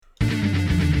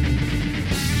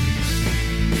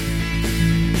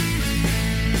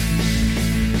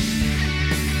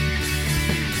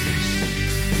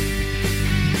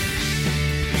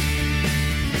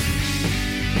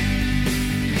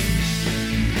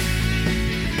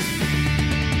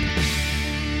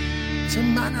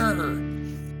Tetton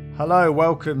Manor. Hello,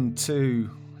 welcome to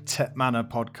Tet Manor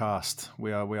podcast.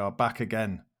 We are back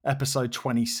again. Episode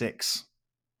 26.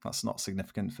 That's not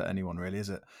significant for anyone, really, is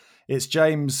it? It's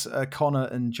James, Connor,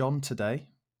 and John today.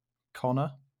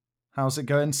 Connor, how's it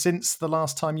going? Since the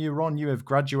last time you were on, you have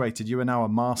graduated. You are now a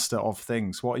master of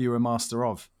things. What are you a master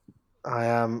of? I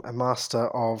am a master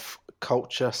of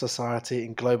culture, society,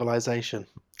 and globalization,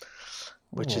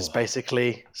 which is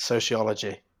basically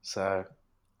sociology. So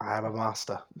I am a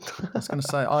master. I was going to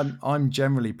say I'm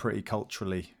generally pretty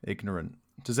culturally ignorant.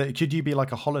 Could you be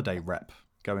like a holiday rep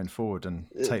going forward and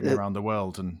take me around the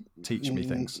world and teach me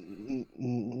things?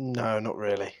 No, not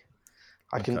really.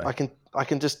 I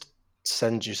can just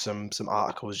send you some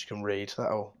articles you can read.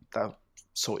 That'll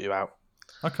sort you out.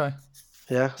 Okay.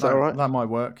 Yeah, is that all right? That might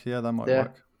work. Yeah, that might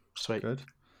work. Sweet. Good.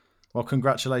 Well,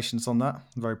 congratulations on that.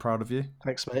 I'm very proud of you.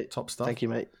 Thanks, mate. Top stuff. Thank you,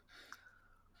 mate.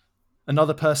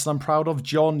 Another person I'm proud of,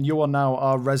 John, you are now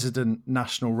our resident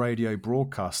national radio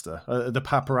broadcaster. The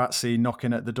paparazzi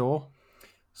knocking at the door.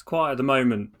 It's quiet at the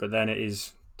moment, but then it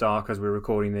is dark as we're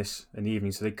recording this in the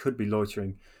evening, so they could be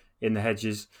loitering in the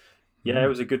hedges. Yeah, It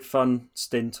was a good fun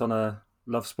stint on a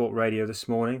Love Sport Radio this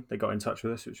morning. They got in touch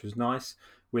with us, which was nice,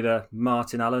 with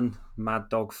Martin Allen, Mad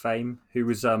Dog fame, who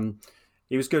was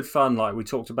it was good fun. Like, we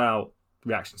talked about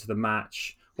reaction to the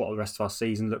match, what the rest of our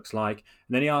season looks like,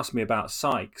 and then he asked me about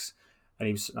Sykes,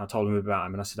 and I told him about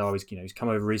him, and I said, he's come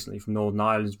over recently from Northern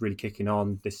Ireland, he's really kicking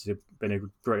on. This has been a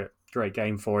great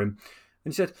game for him.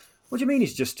 And he said, "What do you mean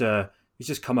he's just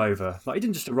come over? Like, he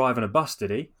didn't just arrive on a bus,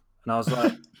 did he?" And I was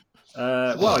like,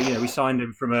 we signed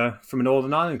him from a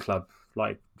Northern Ireland club,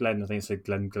 like Glen. I think it said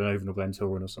Glenavon or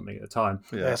Glentoran or something at the time.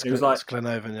 Yeah, it was like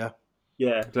Glenavon, yeah.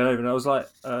 Yeah, Glenavon. I was like,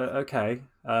 okay.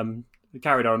 We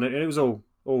carried on, and it was all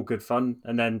good fun.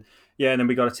 And then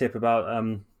we got a tip about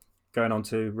going on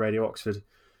to Radio Oxford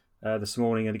this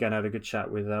morning, and again had a good chat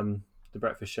with the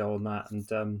Breakfast Show on that. And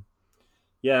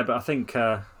but I think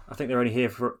they're only here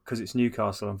because it's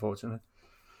Newcastle, unfortunately.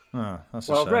 Oh, that's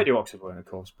a shame. Radio Oxford weren't, of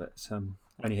course, but it's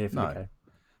only here for the UK.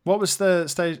 What was the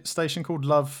station called?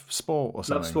 Love Sport or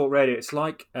something? Love Sport Radio. It's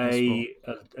like a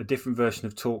different version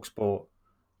of Talk Sport,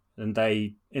 and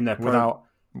they in their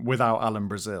without Alan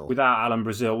Brazil. Without Alan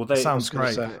Brazil, well, sounds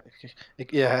great.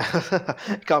 Yeah,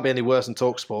 it can't be any worse than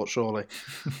Talk Sport, surely.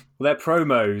 Well, their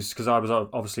promos, because I was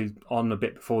obviously on a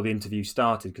bit before the interview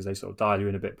started, because they sort of dial you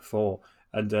in a bit before.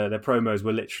 And their promos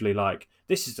were literally like,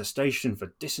 "This is the station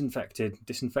for disaffected.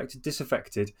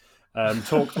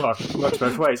 Talk works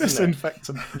both ways,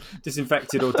 disinfected,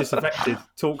 disinfected or disaffected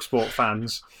TalkSport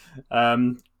fans.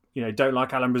 Don't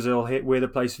like Alan Brazil. We're the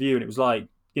place for you." And it was like,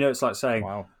 it's like saying,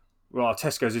 "Wow, well,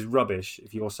 Tesco's is rubbish."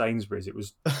 If you're Sainsbury's, it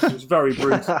was very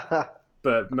brutal,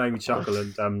 but made me chuckle.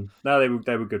 And no,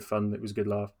 they were good fun. It was a good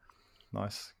laugh.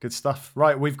 Nice, good stuff.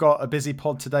 Right, we've got a busy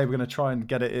pod today. We're going to try and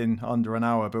get it in under an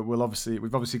hour, but we've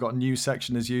obviously got a news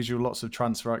section as usual. Lots of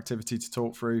transfer activity to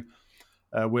talk through.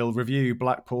 We'll review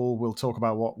Blackpool. We'll talk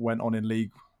about what went on in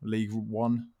League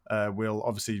One. We'll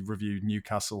obviously review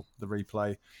Newcastle, the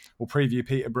replay. We'll preview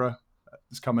Peterborough.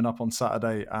 It's coming up on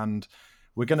Saturday, and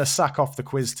we're going to sack off the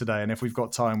quiz today. And if we've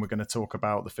got time, we're going to talk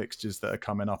about the fixtures that are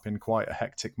coming up in quite a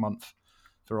hectic month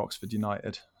for Oxford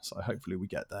United. So hopefully we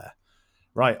get there.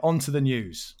 Right, on to the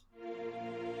news.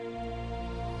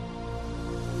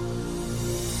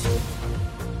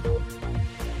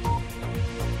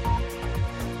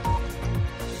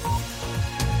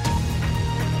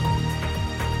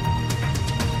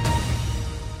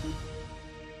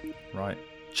 Right,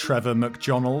 Trevor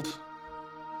McDonald.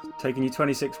 Taking you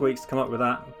 26 weeks to come up with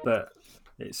that, but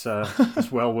it's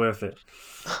well worth it.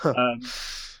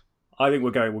 I think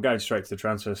we're going straight to the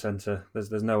transfer centre.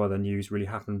 There's no other news really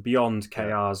happened beyond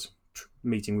KR's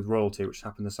meeting with Royalty, which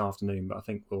happened this afternoon. But I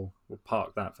think we'll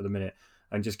park that for the minute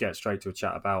and just get straight to a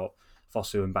chat about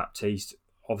Fosu and Baptiste.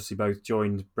 Obviously, both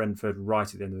joined Brentford right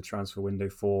at the end of the transfer window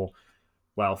for,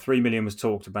 3 million was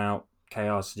talked about.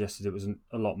 KR suggested it was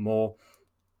a lot more.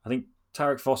 I think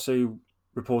Tarek Fosu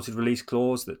reported release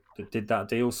clause that did that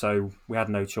deal, so we had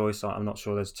no choice. I'm not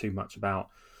sure there's too much about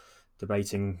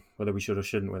debating whether we should or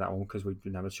shouldn't with that one because we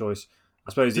didn't have a choice. I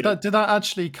suppose. Did that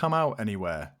actually come out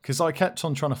anywhere? Because I kept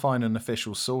on trying to find an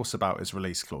official source about his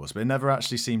release clause, but it never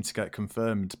actually seemed to get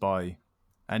confirmed by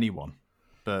anyone.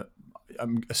 But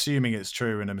I'm assuming it's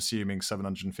true, and I'm assuming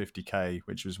 750k,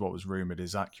 which was what was rumoured,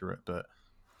 is accurate. But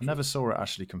I never saw it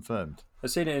actually confirmed.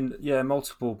 I've seen it in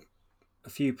a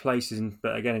few places,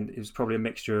 but again, it was probably a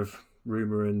mixture of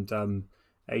rumour and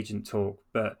agent talk.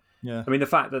 But yeah, I mean, the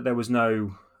fact that there was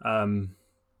no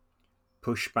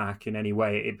pushback in any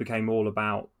way, it became all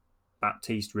about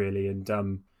Baptiste really, and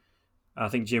I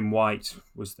think Jim White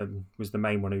was the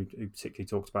main one who particularly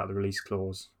talked about the release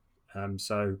clause.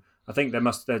 So I think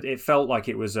it felt like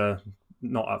it was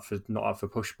not up for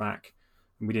pushback,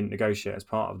 and we didn't negotiate as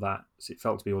part of that. So it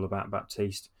felt to be all about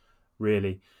Baptiste,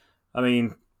 really. I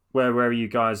mean, where are you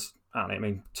guys at? I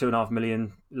mean, 2.5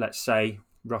 million, let's say,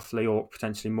 roughly, or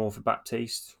potentially more for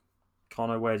Baptiste.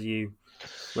 Connor, how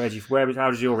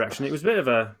does your reaction? It was a bit of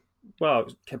a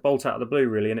bolt out of the blue,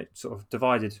 really, and it sort of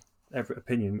divided every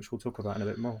opinion, which we'll talk about in a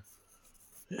bit more.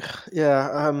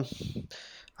 Yeah,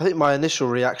 I think my initial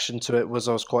reaction to it was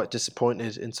I was quite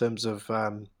disappointed in terms of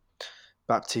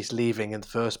Baptiste leaving in the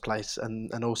first place,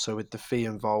 and also with the fee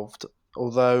involved.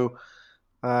 Although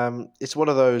it's one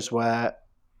of those where,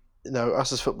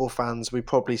 us as football fans, we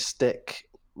probably stick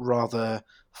rather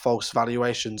false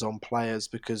valuations on players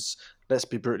because, let's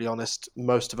be brutally honest,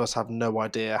 most of us have no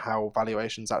idea how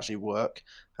valuations actually work,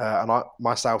 and I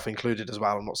myself included as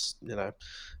well. I'm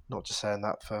not just saying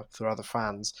that for other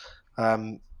fans.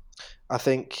 I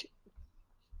think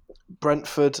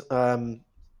Brentford, I'm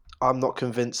not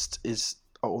convinced is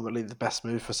ultimately the best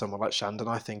move for someone like Shandon.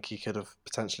 I think he could have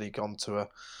potentially gone to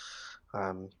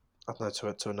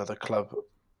to another club.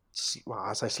 Well,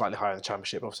 I say slightly higher in the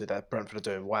Championship. Obviously, Brentford are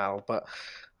doing well, but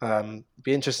it'd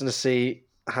be interesting to see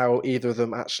how either of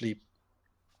them actually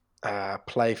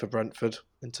play for Brentford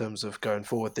in terms of going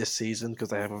forward this season, because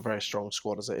they have a very strong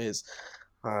squad as it is.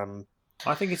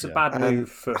 I think it's a bad move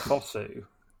for Fosu.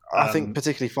 I think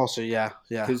particularly Fosu, yeah.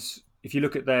 Because if you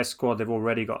look at their squad, they've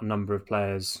already got a number of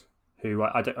players who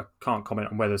I can't comment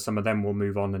on whether some of them will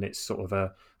move on and it's sort of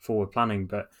a forward planning,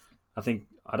 but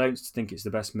I don't think it's the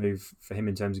best move for him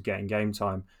in terms of getting game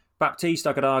time. Baptiste,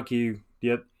 I could argue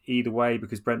either way,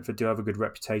 because Brentford do have a good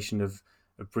reputation of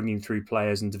bringing through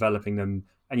players and developing them,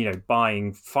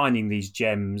 and finding these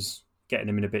gems, getting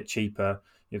them in a bit cheaper.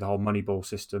 The whole Moneyball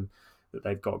system that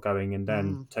they've got going, and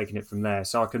then taking it from there.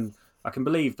 So I can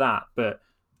believe that, but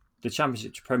the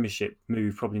Championship to Premiership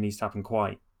move probably needs to happen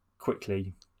quite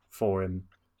quickly for him.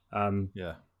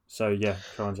 So yeah,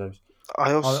 come on, James.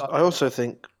 I also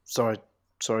think.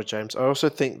 Sorry, James. I also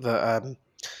think that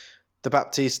the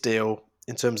Baptiste deal,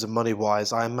 in terms of money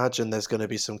wise, I imagine there's going to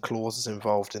be some clauses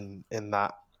involved in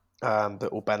that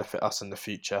that will benefit us in the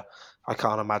future. I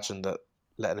can't imagine that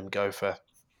letting him go for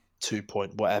 2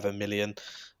 point whatever million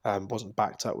wasn't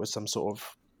backed up with some sort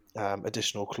of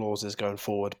additional clauses going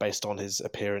forward based on his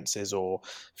appearances or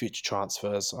future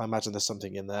transfers. I imagine there's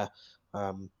something in there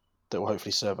that will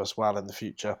hopefully serve us well in the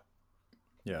future.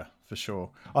 Yeah, for sure.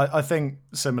 I think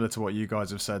similar to what you guys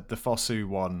have said, the Fosu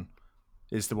one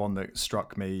is the one that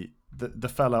struck me. The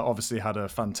fella obviously had a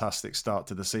fantastic start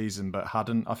to the season, but I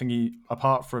think he,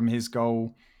 apart from his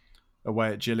goal away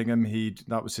at Gillingham,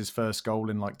 that was his first goal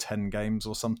in like 10 games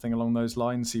or something along those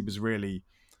lines. He was really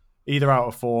either out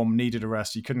of form, needed a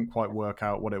rest. You couldn't quite work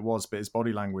out what it was, but his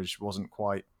body language wasn't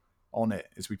quite on it,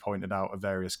 as we pointed out, of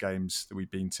various games that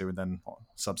we've been to and then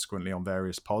subsequently on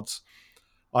various pods.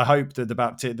 I hope that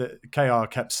that KR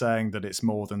kept saying that it's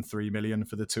more than 3 million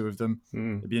for the two of them.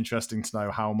 It'd be interesting to know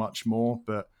how much more.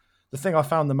 But the thing I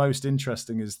found the most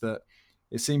interesting is that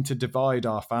it seemed to divide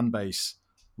our fan base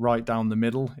right down the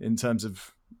middle in terms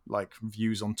of like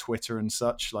views on Twitter and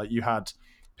such. Like you had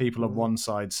people on one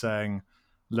side saying,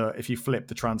 look, if you flip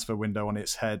the transfer window on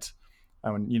its head,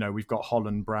 and we've got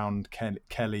Holland, Brown,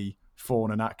 Kelly,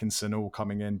 Fawn and Atkinson all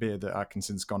coming in, be it that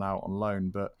Atkinson's gone out on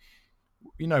loan, but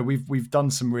we've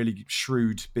done some really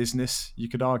shrewd business, you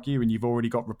could argue, and you've already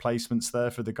got replacements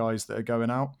there for the guys that are going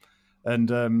out.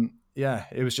 And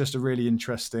it was just a really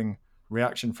interesting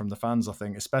reaction from the fans, I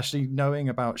think, especially knowing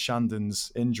about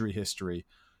Shandon's injury history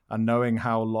and knowing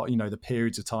how the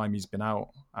periods of time he's been out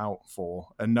for,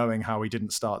 and knowing how he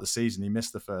didn't start the season. He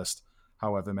missed the first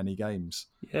however many games.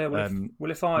 Yeah,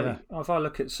 if I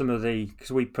look at some of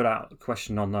because we put out a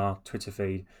question on our Twitter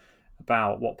feed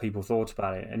about what people thought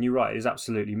about it, and you're right, it's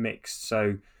absolutely mixed.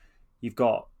 So you've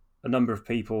got a number of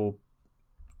people,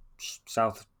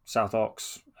 South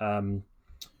Ox,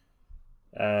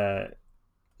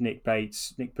 Nick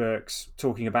Burks,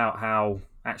 talking about how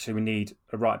actually we need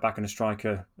a right back and a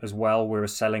striker as well.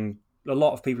 A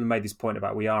lot of people have made this point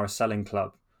about we are a selling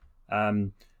club,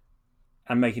 and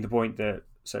making the point that,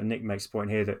 so Nick makes the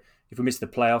point here that if we miss the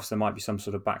playoffs, there might be some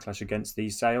sort of backlash against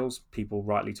these sales. People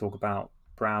rightly talk about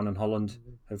Brown and Holland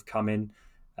have come in.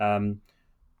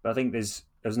 But I think there's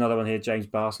another one here, James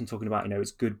Barson, talking about,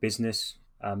 it's good business.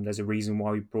 There's a reason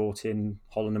why we brought in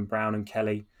Holland and Brown and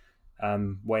Kelly,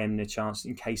 weighing the chance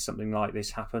in case something like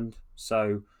this happened.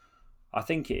 So I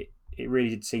think it really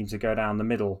did seem to go down the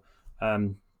middle.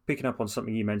 Picking up on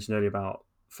something you mentioned earlier about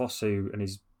Fosu and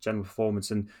his general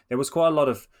performance, and there was quite a lot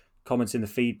of comments in the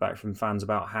feedback from fans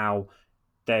about how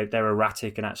they're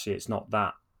erratic, and actually it's not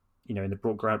that, in the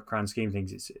broad grand scheme of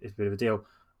things, it's a bit of a deal.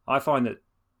 I find that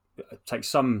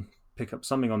pick up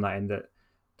something on that, in that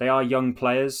they are young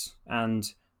players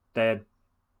and they're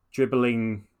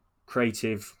dribbling,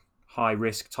 creative, high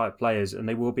risk type players, and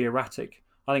they will be erratic.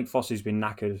 I think Fosse's been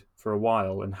knackered for a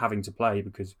while and having to play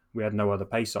because we had no other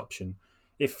pace option.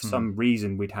 If for some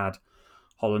reason we'd had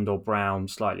Holland or Brown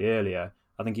slightly earlier,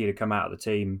 I think he'd have come out of the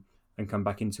team and come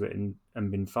back into it and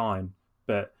been fine.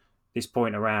 But this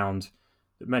point around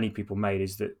that many people made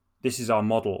is that this is our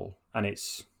model, and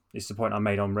it's the point I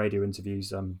made on radio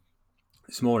interviews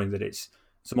this morning, that it's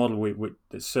a model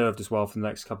that served us well for the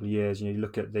next couple of years. You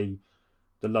look at the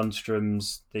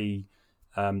Lundstroms,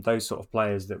 those sort of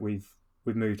players that we've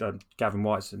moved on. Gavin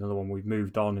White's another one we've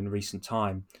moved on in recent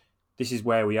time. This is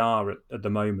where we are at the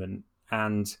moment,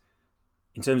 and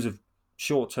in terms of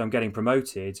short-term getting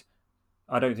promoted,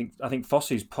 I think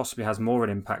Fosu possibly has more of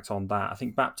an impact on that. I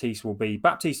think Baptiste will be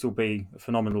a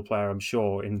phenomenal player, I'm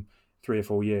sure, in 3 or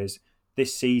 4 years.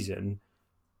 This season,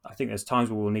 I think there's times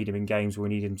where we'll need him in games where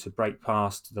we need him to break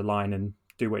past the line and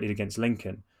do what he did against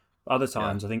Lincoln. Other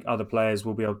times, I think other players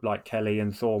will be able, like Kelly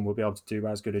and Thorne, will be able to do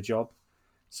as good a job.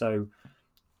 So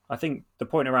I think the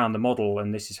point around the model,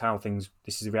 and this is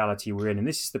the reality we're in, and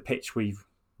this is the pitch we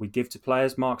give to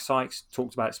players. Mark Sykes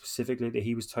talked about it specifically, that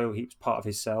he was told he was part of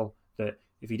his cell, that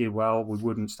if he did well, we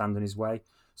wouldn't stand in his way.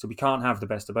 So we can't have the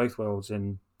best of both worlds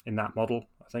in that model,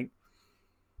 I think.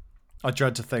 I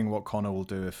dread to think what Connor will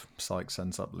do if Sykes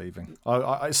ends up leaving.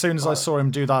 As soon as I saw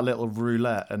him do that little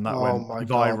roulette and that went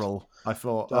viral, God. I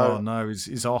thought, oh no,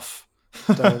 he's off.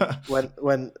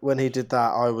 When he did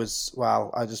that, I was I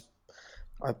lost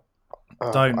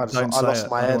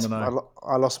my head.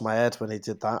 I lost my head when he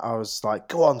did that. I was like,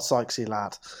 "Go on, Sykesy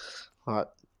lad!"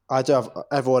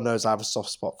 Everyone knows I have a soft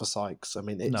spot for Sykes. I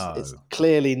mean, it's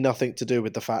clearly nothing to do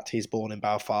with the fact he's born in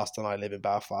Belfast and I live in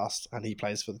Belfast and he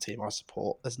plays for the team I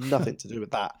support. There's nothing to do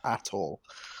with that at all.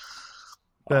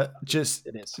 But just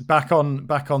back on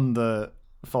the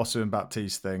Fosu and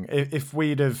Baptiste thing. If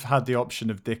we'd have had the option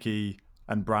of Dickie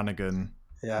and Brannigan,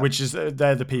 which is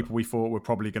they're the people we thought were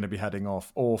probably going to be heading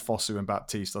off, or Fosu and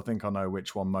Baptiste, I think I know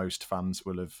which one most fans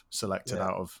will have selected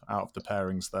out of the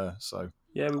pairings there. So.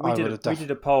 Yeah, we did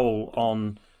a poll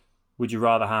on would you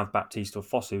rather have Baptiste or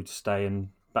Fosu to stay, and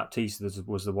Baptiste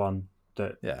was the one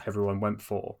that everyone went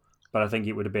for. But I think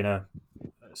it would have been a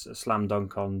slam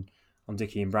dunk on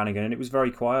Dickie and Brannigan, and it was very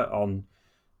quiet on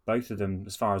both of them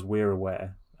as far as we're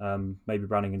aware. Maybe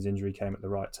Brannigan's injury came at the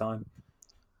right time,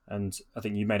 and I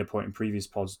think you made a point in previous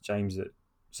pods, James, that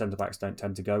centre backs don't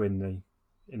tend to go in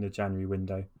the January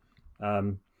window.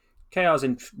 KR's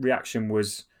reaction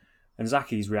was. And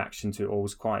Zaki's reaction to it all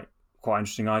was quite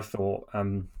interesting, I thought.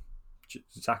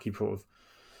 Zaki,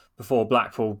 before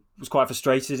Blackpool, was quite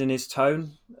frustrated in his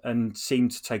tone and seemed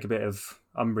to take a bit of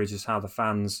umbrage as how the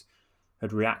fans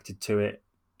had reacted to it,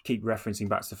 keep referencing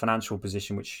back to the financial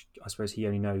position, which I suppose he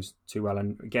only knows too well,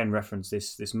 and again reference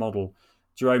this model.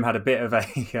 Jerome had a bit of a,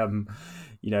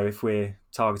 if we're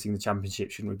targeting the Championship,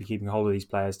 shouldn't we be keeping hold of these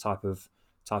players type of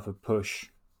push.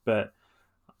 But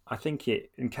I think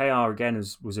KR again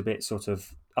was a bit sort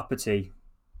of uppity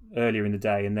earlier in the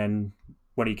day, and then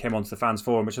when he came onto the fans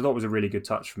forum, which I thought was a really good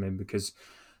touch from him, because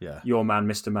your man,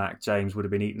 Mr. Mac, James, would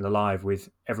have been eaten alive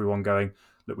with everyone going,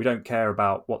 look, we don't care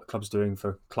about what the club's doing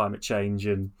for climate change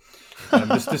and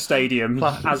the stadium.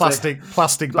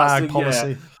 plastic bag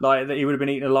policy. Like he would have been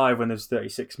eaten alive when there's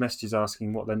 36 messages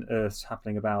asking what on earth's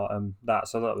happening about that.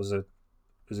 So that was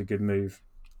a good move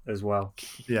as well.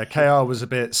 Yeah, KR was a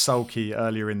bit sulky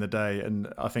earlier in the day,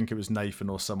 and I think it was Nathan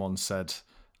or someone said,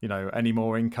 any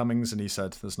more incomings? And he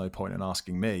said, there's no point in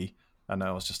asking me. And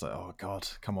I was just like, oh God,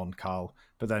 come on, Carl.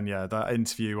 But then, that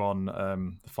interview on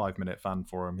the 5 Minute Fan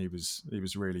Forum, he was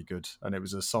really good. And it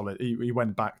was a solid, he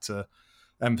went back to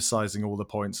emphasising all the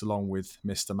points along with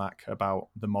Mr. Mac about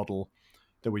the model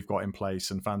that we've got in place,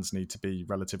 and fans need to be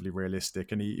relatively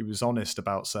realistic. And he was honest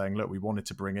about saying, look, we wanted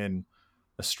to bring in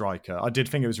a striker. I did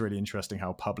think it was really interesting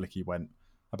how public he went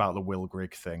about the Will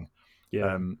Grigg thing.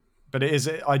 Yeah. But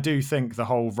I do think the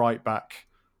whole right back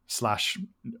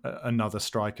 / another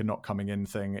striker not coming in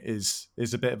thing is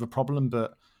a bit of a problem.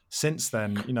 But since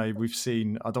then, we've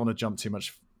seen, I don't want to jump too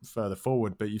much further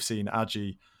forward, but you've seen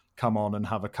Adji come on and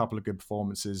have a couple of good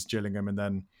performances, Gillingham and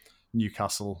then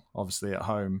Newcastle, obviously at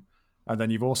home. And then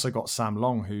you've also got Sam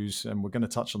Long, who's, and we're going to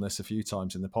touch on this a few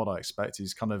times in the pod, I expect,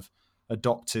 he's kind of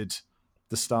adopted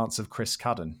the stance of Chris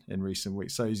Cadden in recent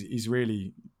weeks. So he's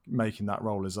really making that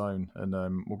role his own, and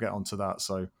we'll get onto that.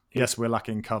 So yes, we're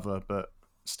lacking cover, but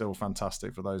still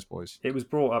fantastic for those boys. It was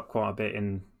brought up quite a bit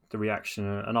in the reaction,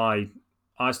 and I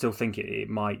still think it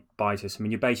might bite us. I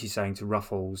mean, you're basically saying to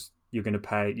Ruffles, you're going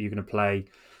to play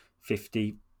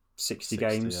 50, 60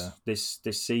 games this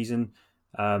season.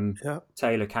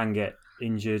 Taylor can get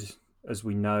injured, as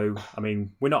we know. I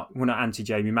mean, we're not anti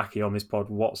Jamie Mackie on this pod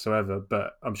whatsoever,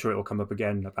 but I'm sure it will come up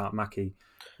again about Mackie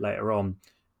later on.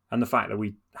 And the fact that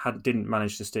we didn't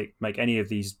manage to make any of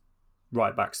these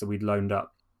right backs that we'd lined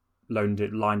up,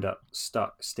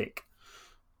 can't speak.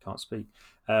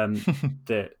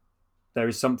 That there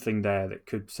is something there that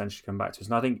could potentially come back to us.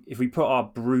 And I think if we put our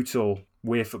brutal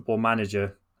We're Football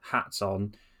Manager hats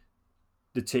on,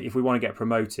 if we want to get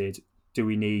promoted, do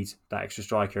we need that extra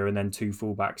striker and then 2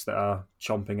 fullbacks that are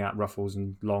chomping at Ruffles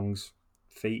and Long's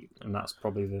feet? And that's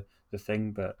probably the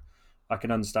thing. But I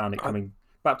can understand it coming.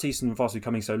 Baptiste and Fosu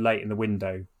coming so late in the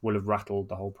window will have rattled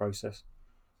the whole process.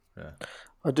 Yeah,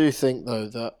 I do think though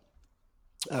that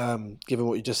given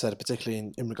what you just said,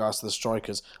 particularly in regards to the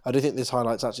strikers, I do think this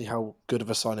highlights actually how good of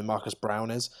a signing Marcus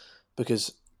Brown is,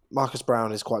 because Marcus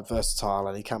Brown is quite versatile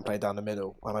and he can play down the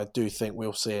middle, and I do think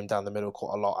we'll see him down the middle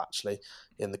quite a lot actually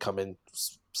in the coming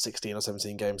 16 or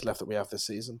 17 games left that we have this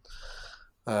season.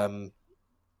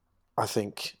 I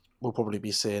think we'll probably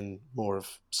be seeing more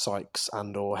of Sykes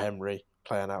and or Henry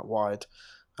playing out wide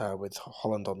with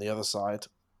Holland on the other side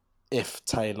if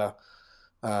Taylor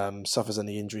suffers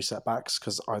any injury setbacks,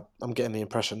 because I'm getting the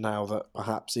impression now that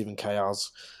perhaps even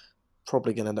KR's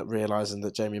probably going to end up realising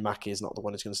that Jamie Mackie is not the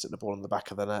one who's going to stick the ball in the back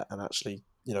of the net. And actually,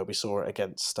 we saw it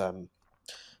against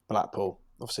Blackpool,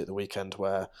 obviously at the weekend,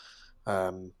 where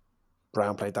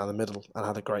Brown played down the middle and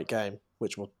had a great game,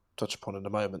 which we'll touch upon in a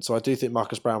moment. So I do think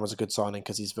Marcus Brown was a good signing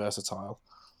because he's versatile.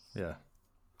 Yeah.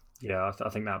 Yeah, I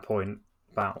think that point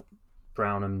about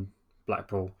Brown and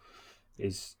Blackpool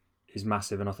is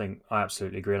massive, and I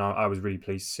absolutely agree. And I was really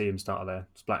pleased to see him start there.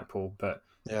 It's Blackpool, but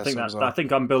yeah, I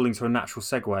think I'm building to a natural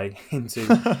segue into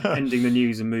ending the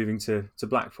news and moving to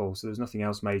Blackpool. So there's nothing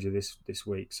else major this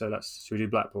week. So should we do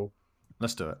Blackpool?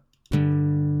 Let's do it.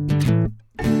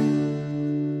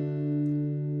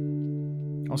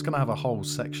 I was going to have a whole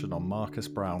section on Marcus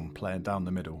Brown playing down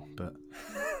the middle, but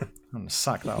I'm going to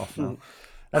sack that off now.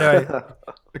 Anyway,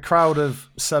 a crowd of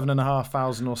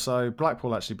 7,500 or so.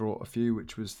 Blackpool actually brought a few,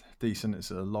 which was decent.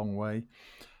 It's a long way.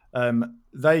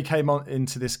 They came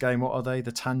into this game. What are they?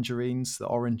 The Tangerines, the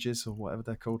Oranges, or whatever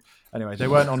they're called. Anyway, they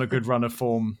weren't on a good run of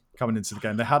form coming into the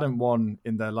game. They hadn't won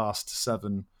in their last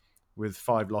 7, with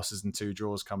 5 losses and 2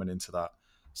 draws coming into that.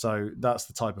 So that's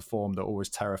the type of form that always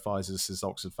terrifies us as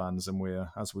Oxford fans, and we're,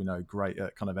 as we know, great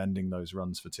at kind of ending those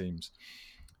runs for teams.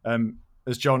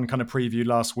 As John kind of previewed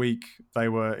last week, they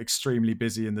were extremely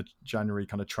busy in the January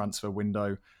kind of transfer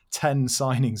window. 10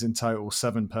 signings in total,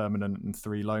 7 permanent and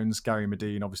 3 loans. Gary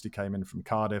Medine obviously came in from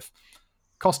Cardiff.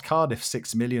 Cost Cardiff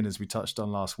 6 million, as we touched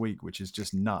on last week, which is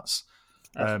just nuts.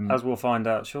 As we'll find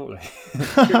out shortly.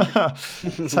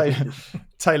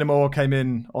 Taylor Moore came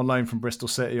in on loan from Bristol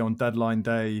City on deadline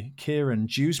day. Kieran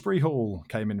Dewsbury Hall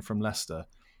came in from Leicester.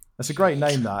 That's a great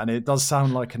name, that, and it does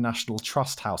sound like a National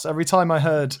Trust house. Every time I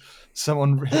heard it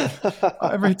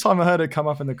come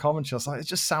up in the commentary, I was like, it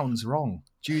just sounds wrong.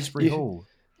 Dewsbury Hall.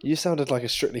 You sounded like a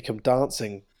Strictly Come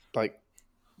Dancing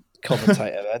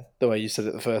commentator then, the way you said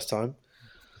it the first time.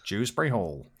 Dewsbury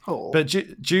Hall. Oh. But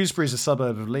Dewsbury is a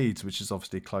suburb of Leeds, which is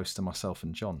obviously close to myself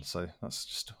and John, so that's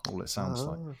just all it sounds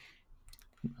like.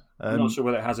 I'm not sure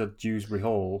whether it has a Dewsbury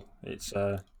Hall. It's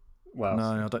no,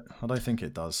 I don't think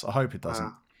it does. I hope it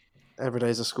doesn't. Every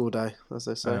day's a school day, as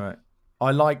they say. Anyway,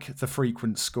 I like the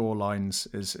frequent score lines,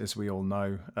 as we all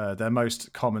know. Their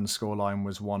most common score line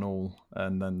was 1-1,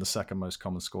 and then the second most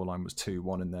common score line was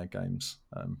 2-1 in their games,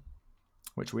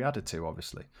 which we added to,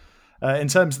 obviously. In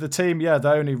terms of the team,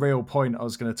 the only real point I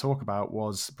was going to talk about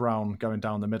was Brown going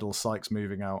down the middle, Sykes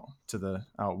moving out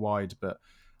wide. But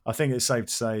I think it's safe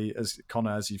to say, as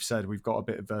Connor, as you've said, we've got a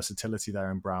bit of versatility there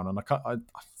in Brown, and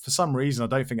for some reason, I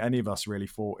don't think any of us really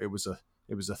thought it was a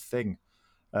thing.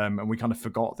 And we kind of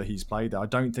forgot that he's played there. I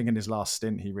don't think in his last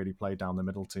stint he really played down the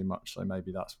middle too much, so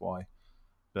maybe that's why.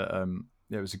 But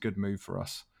it was a good move for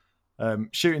us.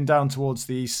 Shooting down towards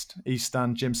the east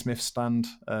stand, Jim Smith stand,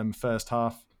 first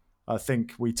half, I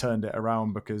think we turned it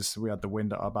around because we had the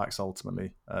wind at our backs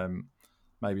ultimately.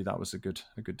 Maybe that was a good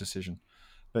decision.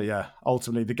 But yeah,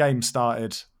 ultimately the game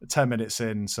started 10 minutes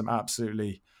in, some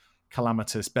absolutely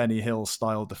calamitous Benny Hill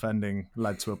style defending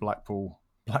led to a Blackpool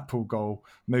goal.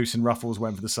 Moose and Ruffles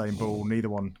went for the same ball. Neither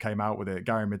one came out with it.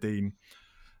 Gary Medine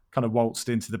kind of waltzed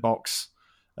into the box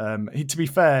To be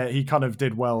fair, he kind of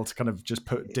did well to kind of just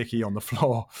put Dickie on the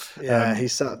floor. Yeah, he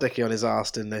sat Dickie on his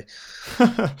arse, didn't he?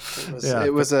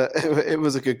 It was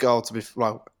a good goal to be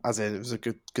as in it was a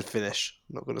good finish.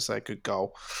 I'm not going to say a good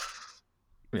goal.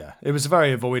 Yeah, it was a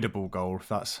very avoidable goal, if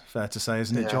that's fair to say,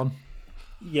 isn't it, John?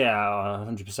 Yeah,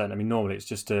 100%. I mean, normally it's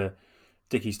just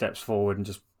Dickie steps forward and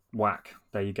just whack.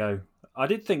 There you go. I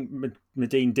did think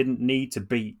Medine didn't need to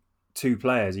beat two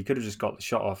players. He could have just got the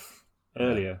shot off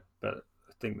earlier, but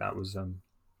I think that was,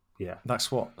 That's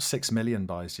what 6 million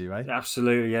buys you, eh?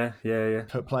 Absolutely, yeah.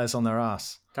 Put players on their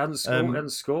ass.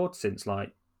 Hasn't scored since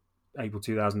like April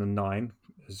 2009,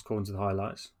 according to the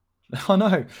highlights. I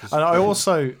know. And I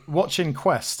also, watching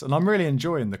Quest, and I'm really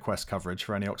enjoying the Quest coverage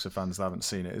for any Oxford fans that haven't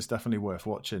seen it. It's definitely worth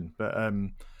watching. But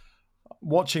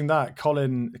watching that,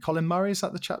 Colin Murray, is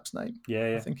that the chap's name?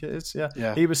 Yeah. I think it is,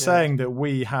 yeah. He was saying that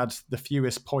we had the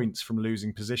fewest points from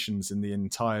losing positions in the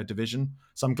entire division.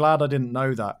 So I'm glad I didn't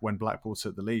know that when Blackpool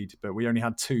took the lead, but we only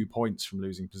had 2 points from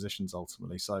losing positions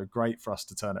ultimately. So great for us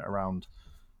to turn it around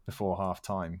before half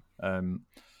time.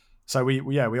 So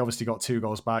we obviously got 2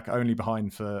 goals back, only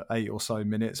behind for 8 or so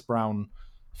minutes. Brown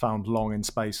found Long in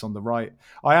space on the right.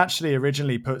 I actually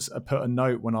originally put a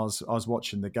note when I was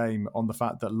watching the game on the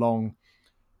fact that Long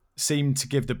seemed to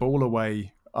give the ball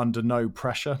away under no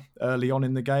pressure early on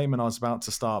in the game, and I was about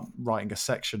to start writing a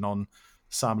section on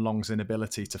Sam Long's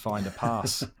inability to find a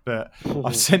pass. But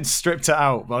I've since stripped it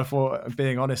out. But I thought,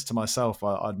 being honest to myself,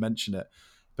 I'd mention it.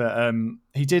 But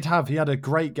he had a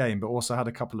great game, but also had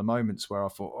a couple of moments where I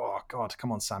thought, oh, God,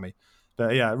 come on, Sammy.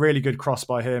 But yeah, really good cross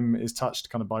by him, is touched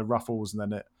kind of by Ruffles, and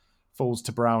then it falls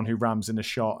to Brown, who rams in a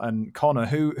shot. And Connor,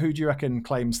 who do you reckon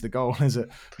claims the goal? Is it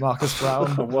Marcus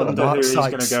Brown? I wonder who he's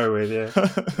going to go with,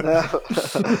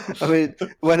 I mean,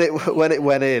 when it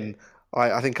went in,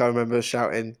 I think I remember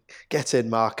shouting, "Get in,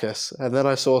 Marcus!" And then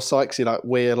I saw Sykesy like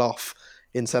wheel off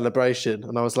in celebration,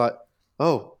 and I was like,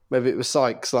 "Oh, maybe it was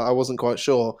Sykes." Like I wasn't quite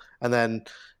sure. And then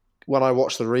when I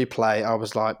watched the replay, I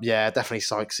was like, "Yeah, definitely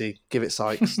Sykesy. Give it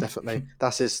Sykes, definitely."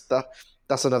 That's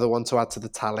another one to add to the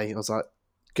tally. I was like,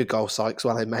 "Good goal, Sykes.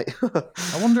 Well, mate."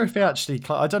 I wonder if he actually.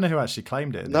 I don't know who actually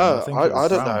claimed it. No, I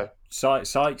don't know.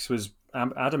 Sykes was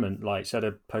adamant. Like said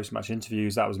at post-match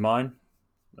interviews, that was mine.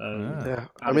 Yeah,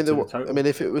 I mean,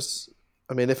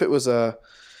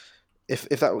 if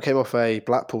that came off a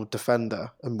Blackpool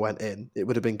defender and went in, it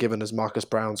would have been given as Marcus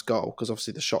Brown's goal because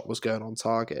obviously the shot was going on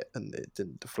target and it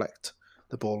didn't deflect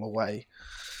the ball away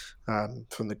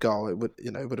from the goal. It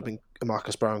would have been a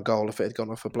Marcus Brown goal if it had gone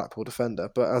off a Blackpool defender.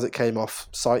 But as it came off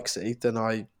Sykesy, then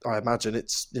I imagine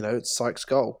it's Sykes'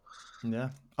 goal. Yeah,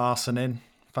 arson in,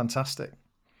 fantastic.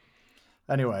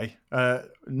 Anyway,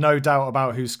 no doubt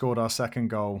about who scored our second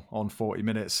goal on 40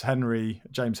 minutes.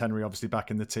 James Henry, obviously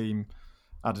back in the team,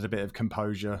 added a bit of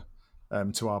composure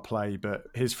to our play, but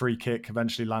his free kick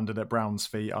eventually landed at Brown's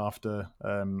feet after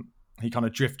he kind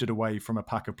of drifted away from a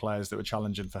pack of players that were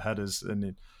challenging for headers,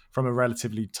 and from a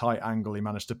relatively tight angle, he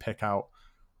managed to pick out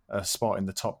a spot in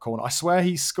the top corner. I swear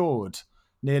he scored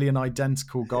nearly an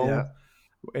identical goal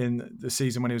in the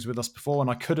season when he was with us before, and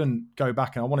I couldn't go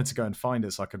back, and I wanted to go and find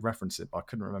it so I could reference it, but I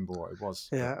couldn't remember what it was.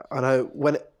 Yeah, I know.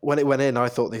 When it went in, I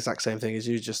thought the exact same thing as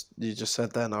you just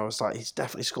said then. I was like, he's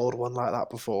definitely scored one like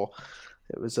that before.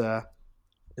 It was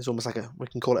it's almost like we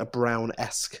can call it a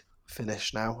Brown-esque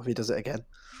finish now if he does it again.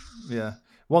 Yeah.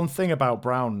 One thing about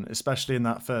Brown, especially in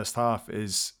that first half,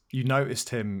 is you noticed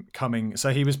him coming.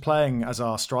 So he was playing as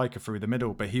our striker through the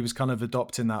middle, but he was kind of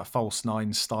adopting that false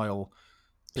nine style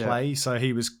play. Yeah. So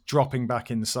he was dropping back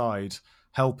inside,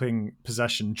 helping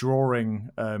possession, drawing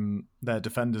their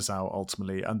defenders out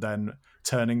ultimately, and then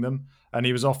turning them. And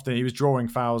he was drawing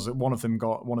fouls. One of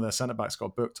their centre backs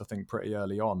got booked, I think, pretty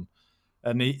early on.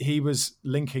 And he was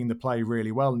linking the play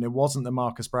really well. And it wasn't the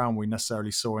Marcus Brown we necessarily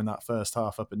saw in that first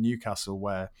half up at Newcastle,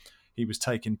 where he was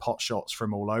taking pot shots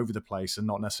from all over the place and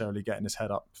not necessarily getting his head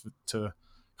up to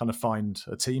kind of find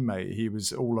a teammate. He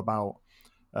was all about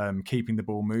keeping the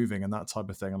ball moving and that type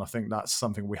of thing. And I think that's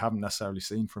something we haven't necessarily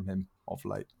seen from him of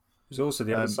late. There's also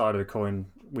the other side of the coin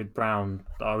with Brown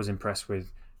that I was impressed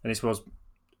with. And this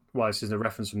is a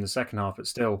reference from the second half, but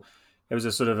still, there was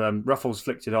a sort of Ruffles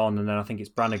flicked it on, and then I think it's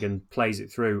Brannigan plays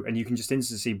it through, and you can just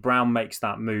instantly see Brown makes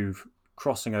that move,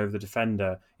 crossing over the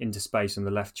defender into space on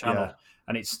the left channel. Yeah.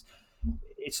 And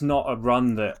it's not a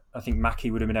run that I think Mackie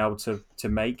would have been able to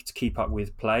make to keep up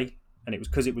with play. And it was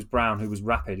because it was Brown who was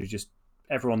rapid, who just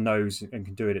everyone knows and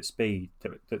can do it at speed,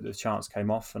 that the chance came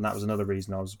off. And that was another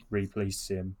reason I was really pleased to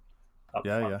see him up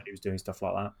front, that he was doing stuff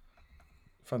like that.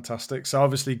 Fantastic. So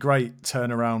obviously great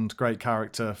turnaround, great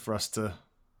character for us to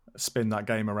spin that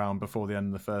game around before the end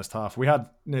of the first half. We had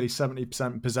nearly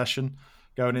 70% possession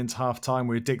going into half time.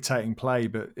 We were dictating play,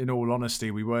 but in all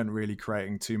honesty, we weren't really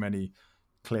creating too many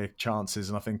clear chances.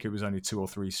 And I think it was only 2 or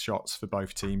 3 shots for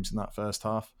both teams in that first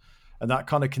half. And that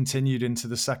kind of continued into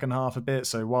the second half a bit.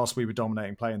 So whilst we were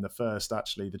dominating play in the first,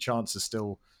 actually, the chances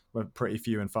still were pretty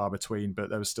few and far between, but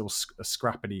there was still a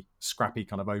scrappy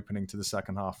kind of opening to the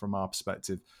second half from our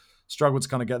perspective. Struggled to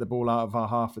kind of get the ball out of our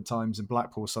half at times, and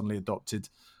Blackpool suddenly adopted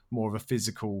more of a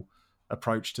physical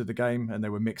approach to the game, and they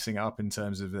were mixing it up in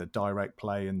terms of the direct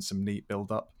play and some neat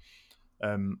build-up.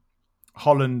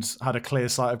 Holland had a clear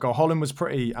sight of goal. Holland was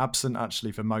pretty absent,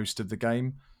 actually, for most of the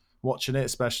game. Watching it,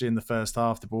 especially in the first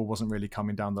half, the ball wasn't really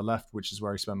coming down the left, which is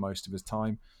where he spent most of his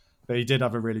time. But he did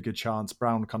have a really good chance.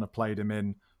 Brown kind of played him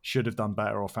in, should have done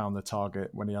better or found the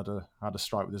target when he had a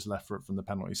strike with his left foot from the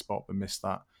penalty spot, but missed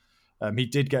that. He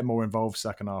did get more involved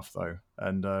second half, though.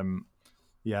 And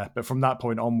but from that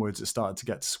point onwards, it started to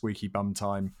get to squeaky bum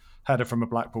time. Header from a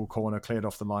Blackpool corner, cleared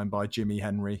off the line by Jimmy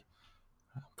Henry.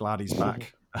 Glad he's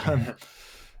back.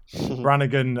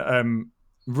 Brannigan...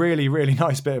 really, really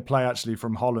nice bit of play actually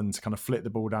from Holland to kind of flit the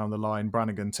ball down the line.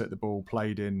 Brannigan took the ball,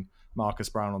 played in Marcus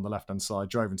Brown on the left hand side,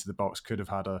 drove into the box, could have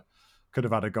had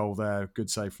a goal there.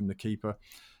 Good save from the keeper.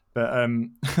 But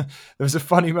there was a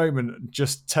funny moment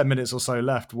just 10 minutes or so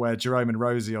left where Jerome and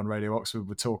Rosie on Radio Oxford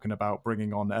were talking about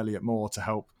bringing on Elliot Moore to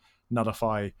help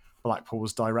nullify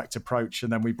Blackpool's direct approach,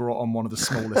 and then we brought on one of the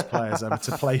smallest players ever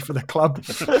to play for the club.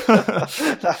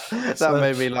 that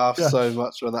made me laugh so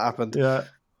much when that happened. Yeah.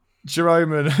 Jerome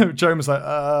was like,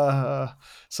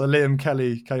 so Liam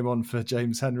Kelly came on for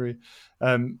James Henry.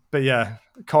 But yeah,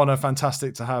 Connor,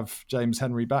 fantastic to have James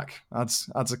Henry back. Adds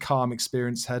a calm,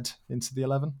 experienced head into the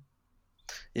 11.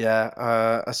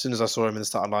 Yeah, as soon as I saw him in the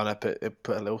starting lineup, it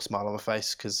put a little smile on my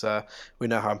face because we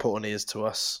know how important he is to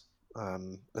us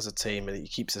as a team, and he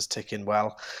keeps us ticking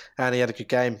well. And he had a good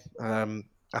game.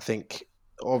 I think,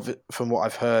 from what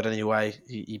I've heard anyway,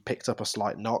 he picked up a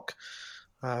slight knock.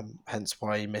 Hence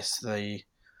why he missed the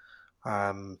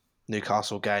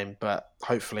Newcastle game, but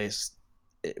hopefully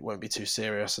it won't be too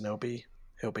serious, and he'll be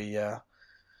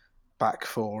back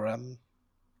for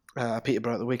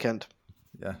Peterborough at the weekend.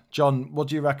 Yeah, John, what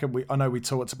do you reckon? I know we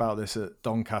talked about this at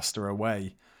Doncaster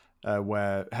away,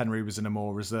 where Henry was in a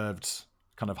more reserved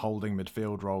kind of holding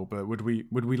midfield role. But would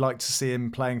we like to see him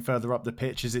playing further up the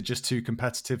pitch? Is it just too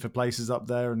competitive for places up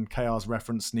there? And KR's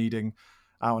reference needing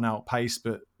out and out pace,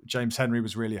 but James Henry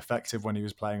was really effective when he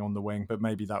was playing on the wing, but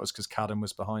maybe that was because Cadden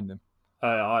was behind him.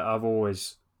 I've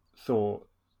always thought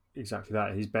exactly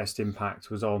that. His best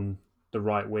impact was on the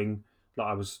right wing. Like,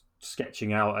 I was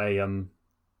sketching out a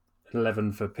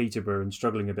 11 for Peterborough and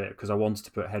struggling a bit because I wanted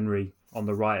to put Henry on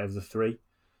the right of the 3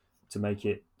 to make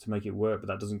it work, but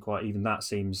that doesn't quite. Even that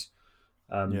seems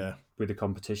with the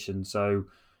competition. So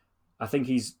I think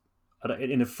he's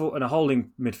in a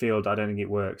holding midfield. I don't think it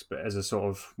works, but as a sort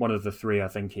of one of the 3, I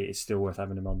think it is still worth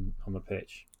having him on the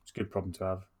pitch. It's a good problem to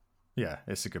have. Yeah,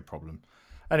 it's a good problem.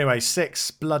 Anyway,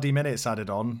 6 bloody minutes added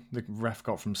on. The ref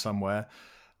got from somewhere.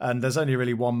 And there's only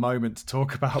really one moment to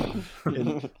talk about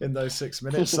in those 6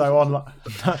 minutes. So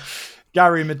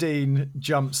Gary Medine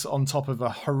jumps on top of a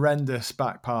horrendous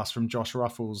back pass from Josh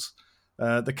Ruffles.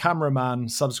 The cameraman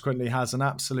subsequently has an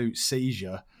absolute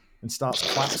seizure and starts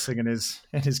collapsing in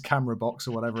his camera box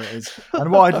or whatever it is.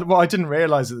 And what I didn't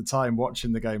realise at the time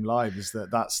watching the game live is that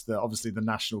that's obviously the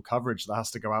national coverage that has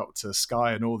to go out to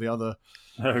Sky and all the other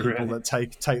people that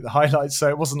take the highlights. So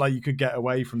it wasn't like you could get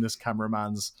away from this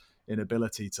cameraman's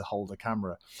inability to hold a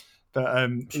camera. But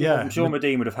I'm sure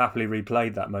Medine would have happily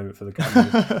replayed that moment for the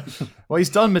camera. Well, he's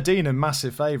done Medine a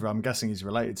massive favour. I'm guessing he's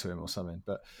related to him or something.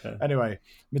 But Anyway,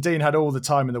 Medine had all the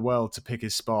time in the world to pick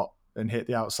his spot and hit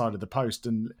the outside of the post.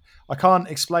 And I can't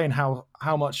explain how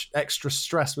much extra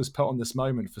stress was put on this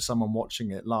moment for someone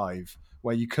watching it live,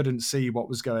 where you couldn't see what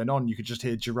was going on. You could just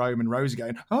hear Jerome and Rosie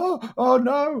going, "Oh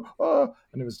no!" Oh,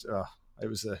 and it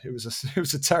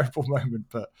was a terrible moment,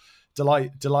 but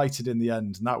delighted in the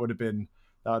end. And that would have been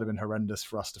horrendous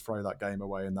for us to throw that game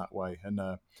away in that way. And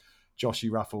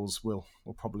Joshy Ruffles will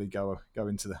probably go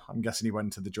into the. I'm guessing he went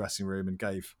into the dressing room and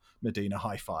gave Medine a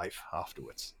high five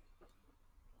afterwards.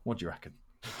 What do you reckon?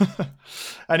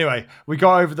 Anyway, we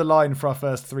got over the line for our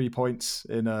first 3 points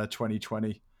in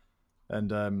 2020,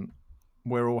 and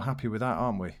we're all happy with that,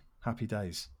 aren't we? Happy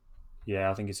days.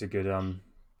 Yeah, I think it's a good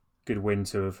win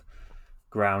to have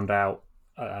ground out.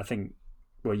 I think,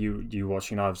 well, you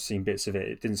watching, I've seen bits of it.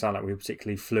 It didn't sound like we were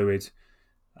particularly fluid.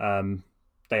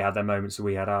 They had their moments, so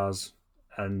we had ours,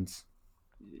 and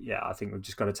yeah, I think we've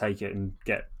just got to take it and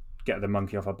get the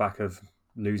monkey off our back of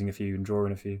losing a few and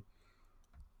drawing a few.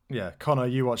 Yeah, Connor,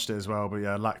 you watched it as well, but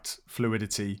yeah, lacked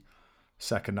fluidity.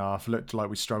 second half. Looked like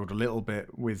we struggled a little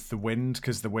bit with the wind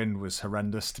because the wind was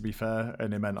horrendous, to be fair,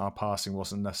 and it meant our passing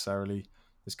wasn't necessarily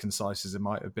as concise as it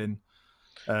might have been.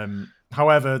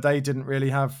 However, they didn't really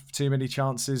have too many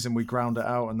chances and we ground it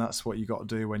out, and that's what you got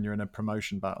to do when you're in a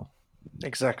promotion battle.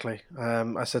 Exactly.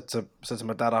 I said to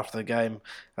my dad after the game,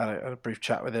 I had a brief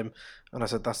chat with him, and I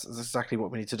said that's exactly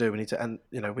what we need to do. We need to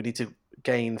we need to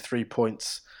gain 3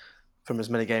 points from as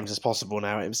many games as possible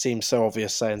now. It seems so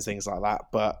obvious saying things like that,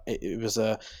 but it was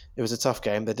a tough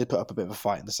game. They did put up a bit of a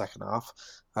fight in the second half.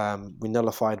 We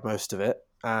nullified most of it,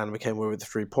 and we came away with the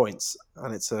 3 points.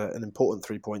 And it's an important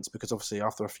 3 points because obviously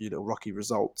after a few little rocky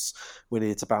results, we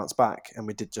needed to bounce back, and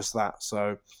we did just that.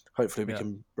 So hopefully we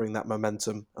can bring that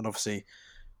momentum. And obviously,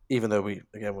 even though we're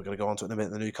going to go on to it in a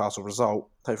minute, the Newcastle result,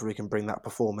 hopefully we can bring that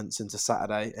performance into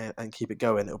Saturday and keep it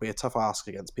going. It'll be a tough ask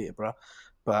against Peterborough,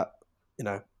 but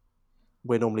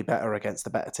we're normally better against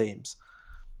the better teams.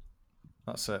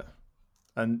 That's it.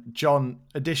 And John,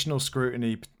 additional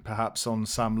scrutiny perhaps on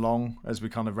Sam Long, as we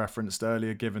kind of referenced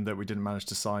earlier, given that we didn't manage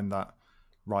to sign that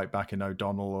right back in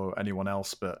O'Donnell or anyone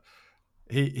else, but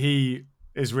he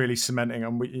is really cementing,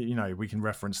 and we can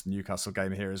reference the Newcastle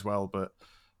game here as well, but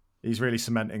he's really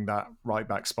cementing that right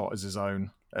back spot as his own,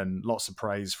 and lots of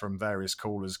praise from various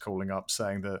callers calling up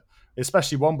saying that,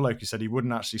 especially one bloke who said he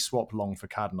wouldn't actually swap Long for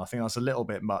Cadden. I think that's a little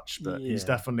bit much, but he's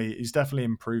definitely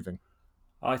improving.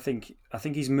 I think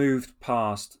he's moved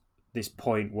past this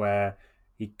point where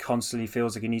he constantly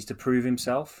feels like he needs to prove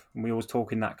himself, and we always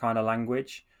talk in that kind of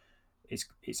language.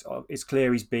 It's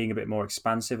clear he's being a bit more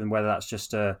expansive, and whether that's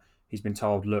just he's been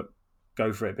told, look,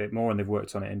 go for it a bit more, and they've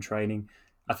worked on it in training.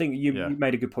 I think you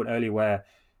made a good point earlier where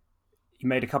he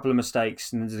made a couple of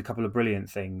mistakes and did a couple of brilliant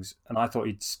things, and I thought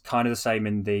it's kind of the same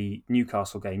in the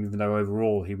Newcastle game, even though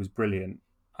overall he was brilliant.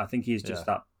 I think he's just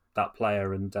that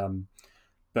player, and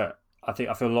but I think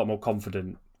I feel a lot more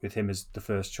confident with him as the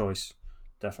first choice,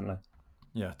 definitely.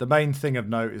 Yeah, the main thing of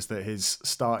note is that his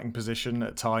starting position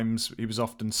at times, he was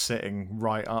often sitting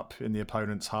right up in the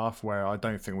opponent's half, where I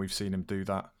don't think we've seen him do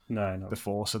that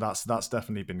before. So that's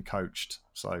definitely been coached.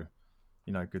 So,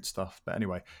 good stuff. But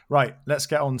anyway, right, let's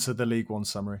get on to the League One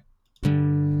summary.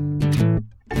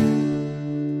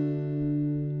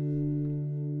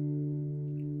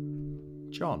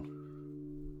 John.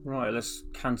 Right, let's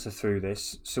canter through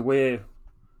this. So we're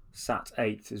sat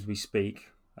 8th as we speak,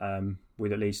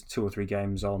 with at least 2 or 3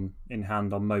 games in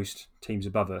hand on most teams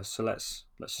above us. So let's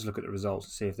just look at the results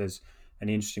and see if there's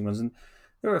any interesting ones. And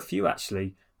there are a few,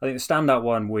 actually. I think the standout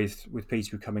one with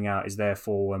Peterborough coming out is their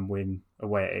 4-1 win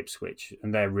away at Ipswich,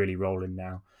 and they're really rolling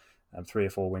now. 3 or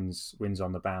 4 wins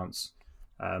on the bounce.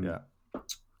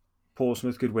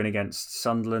 Portsmouth, good win against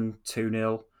Sunderland,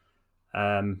 2-0.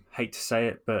 Hate to say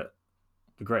it, but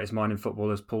the greatest mind in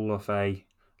football has pulled off a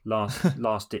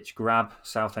last-ditch grab,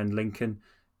 Southend Lincoln.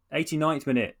 89th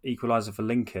minute equaliser for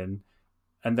Lincoln,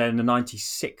 and then the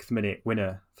 96th minute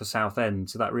winner for Southend.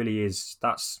 So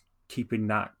that's keeping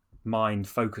that mind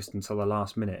focused until the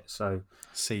last minute. So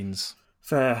scenes.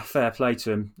 Fair play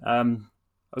to him.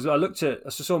 I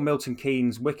saw Milton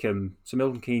Keynes Wickham. So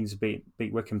Milton Keynes beat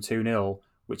Wickham 2-0,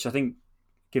 which I think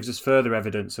gives us further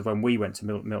evidence of when we went to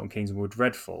Milton Keynes and were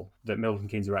dreadful, that Milton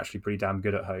Keynes are actually pretty damn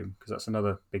good at home, because that's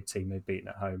another big team they've beaten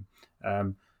at home.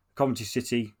 Coventry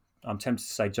City, I'm tempted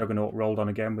to say Juggernaut, rolled on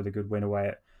again with a good win away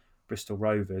at Bristol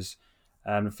Rovers.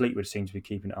 Fleetwood seems to be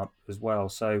keeping it up as well.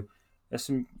 So there's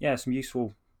some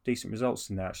useful, decent results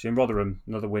in there, actually. And Rotherham,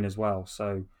 another win as well.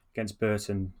 So against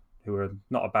Burton, who are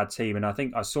not a bad team. And I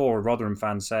think I saw a Rotherham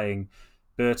fan saying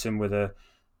Burton were the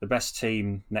best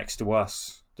team next to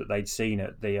us that they'd seen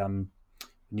at the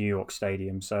New York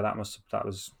Stadium. So that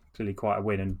was clearly quite a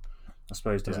win, and I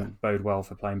suppose doesn't bode well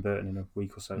for playing Burton in a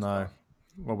week or so. No.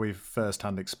 Well, we've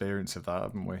first-hand experience of that,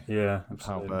 haven't we? Yeah, of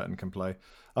how Burton can play.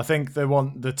 I think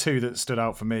the two that stood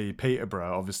out for me,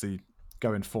 Peterborough, obviously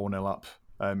going 4-0 up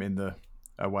in the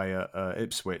away at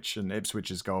Ipswich, and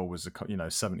Ipswich's goal was a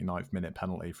 79th minute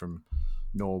penalty from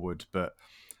Norwood, but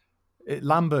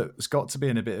Lambert's got to be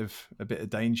in a bit of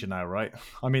danger now, right?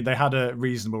 I mean, they had a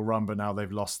reasonable run, but now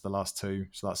they've lost the last 2,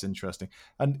 so that's interesting.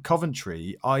 And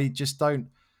Coventry, I just don't.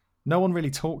 No one really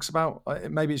talks about.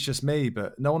 Maybe it's just me,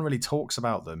 but no one really talks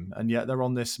about them, and yet they're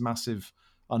on this massive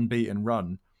unbeaten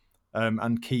run,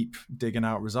 and keep digging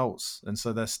out results. And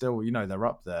so they're still, they're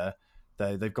up there.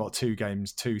 They've got 3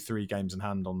 games in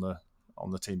hand on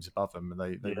the teams above them, and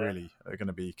they really are going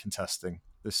to be contesting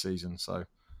this season. So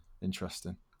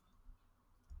interesting.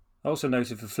 I also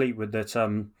noted for Fleetwood that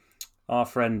our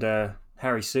friend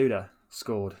Harry Suda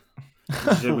scored.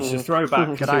 Which is a throwback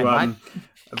G'day, to mate.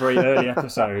 a very early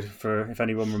episode for if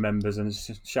anyone remembers, and it's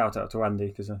just shout out to Andy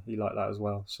because he liked that as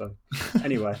well. So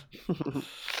anyway,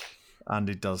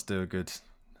 Andy does do a good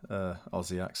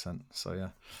Aussie accent. So yeah.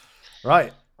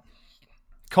 Right.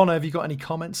 Connor, have you got any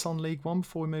comments on League One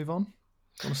before we move on?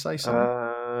 Want to say something?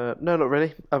 No, not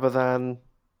really. Other than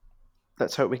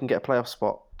let's hope we can get a playoff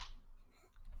spot.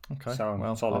 Okay. So,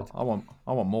 well, solid. I want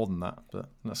more than that, but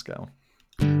let's get on.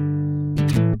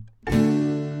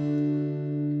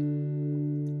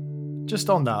 Just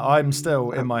on that, I'm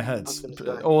still in my head.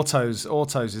 Autos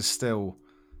is still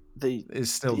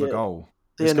the goal.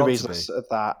 The only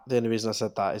reason I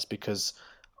said that is because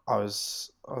I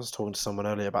was talking to someone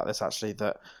earlier about this actually,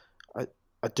 that I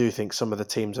do think some of the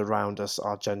teams around us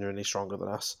are genuinely stronger than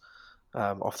us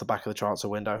off the back of the transfer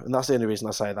window, and that's the only reason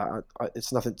I say that.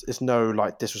 It's nothing. It's no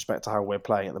like disrespect to how we're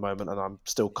playing at the moment, and I'm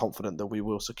still confident that we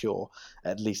will secure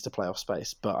at least a playoff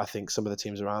space. But I think some of the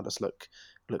teams around us look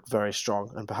very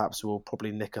strong, and perhaps will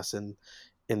probably nick us in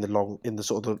the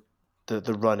sort of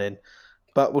the run in.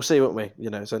 But we'll see, won't we? You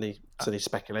know, it's only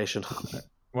speculation.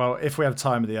 Well, if we have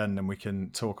time at the end and we can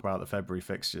talk about the February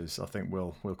fixtures, I think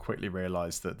we'll quickly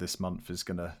realise that this month is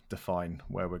going to define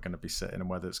where we're going to be sitting and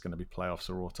whether it's going to be playoffs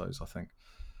or autos, I think.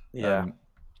 Yeah.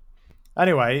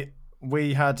 Anyway,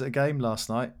 we had a game last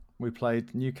night. We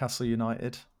played Newcastle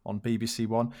United on BBC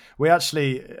One. We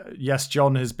actually, yes,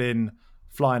 John has been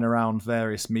flying around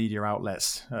various media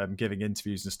outlets giving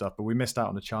interviews and stuff, but we missed out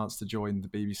on a chance to join the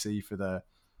BBC for their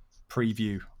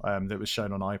preview that was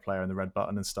shown on iPlayer and the Red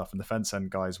Button and stuff, and the Fence End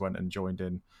guys went and joined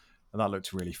in, and that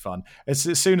looked really fun. As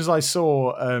soon as I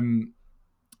saw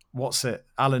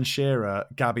Alan Shearer,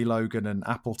 Gabby Logan and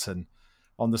Appleton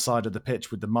on the side of the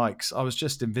pitch with the mics, I was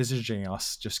just envisaging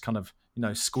us just kind of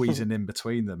squeezing in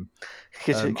between them.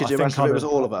 Could you imagine if it was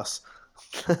all of us?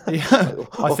 Yeah,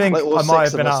 I think like all I might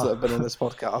have been that have been on this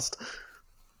podcast.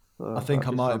 I think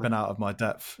I might have been out of my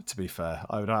depth, to be fair.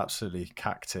 I would absolutely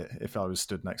cacked it if I was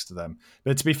stood next to them.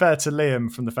 But to be fair to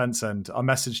Liam from the Fence End, I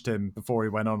messaged him before he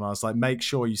went on. I was like, make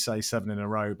sure you say 7 in a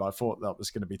row. But I thought that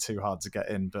was going to be too hard to get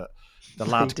in. But the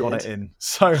lad got it in.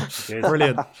 So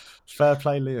brilliant. Fair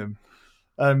play, Liam.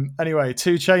 Anyway,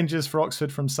 2 changes for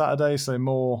Oxford from Saturday. So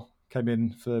Moore came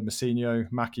in for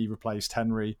Mousinho. Mackie replaced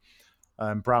Henry.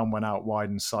 Brown went out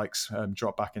wide and Sykes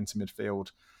dropped back into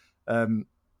midfield.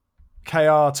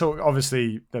 KR talk.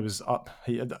 Obviously, there was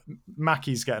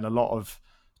Mackie's getting a lot of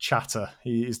chatter.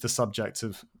 He is the subject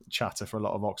of chatter for a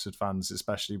lot of Oxford fans,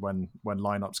 especially when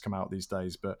lineups come out these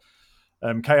days. But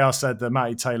KR said that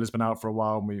Matty Taylor's been out for a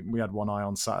while, and we had one eye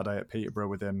on Saturday at Peterborough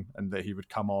with him, and that he would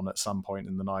come on at some point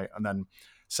in the night. And then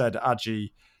said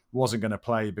Adji wasn't going to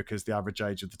play because the average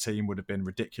age of the team would have been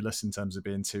ridiculous in terms of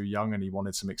being too young, and he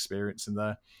wanted some experience in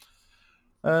there.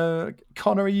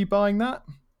 Connor, are you buying that?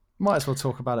 Might as well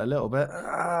talk about it a little bit.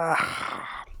 I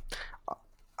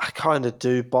kind of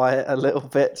do buy it a little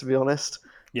bit, to be honest,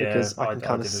 because I can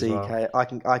kind of see well.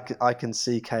 I can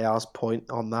see KR's point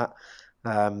on that.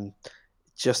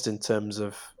 Just in terms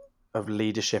of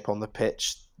leadership on the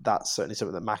pitch, that's certainly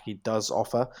something that Mackie does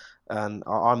offer. And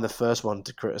I'm the first one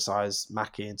to criticise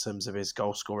Mackie in terms of his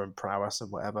goal scoring prowess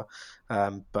and whatever.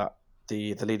 But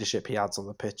the leadership he adds on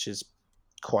the pitch is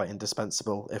quite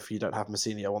indispensable if you don't have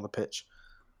Mousinho on the pitch.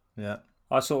 Yeah,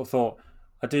 I sort of thought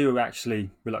I do actually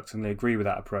reluctantly agree with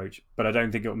that approach, but I don't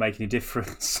think it will make any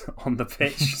difference on the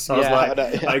pitch. So I was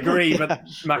like, I agree, but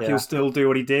Mackie will still do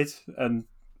what he did, and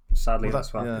sadly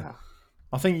that's what. Yeah.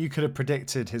 I think you could have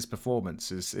predicted his performance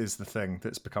is the thing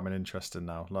that's becoming interesting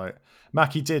now. Like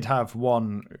Mackie did have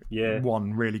one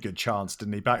really good chance,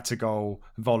 didn't he? Back to goal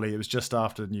volley. It was just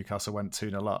after Newcastle went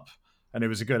 2-0 up, and it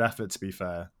was a good effort, to be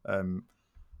fair.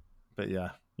 But yeah.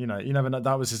 You never know.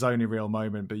 That was his only real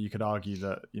moment, but you could argue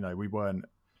that we weren't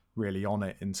really on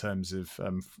it in terms of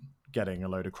getting a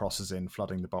load of crosses in,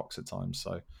 flooding the box at times.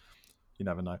 So you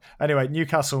never know. Anyway,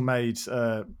 Newcastle made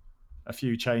a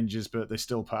few changes, but they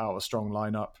still put out a strong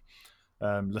lineup.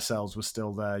 Lascelles was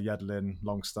still there, Yedlin,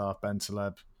 Longstaff,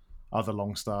 Bentaleb, other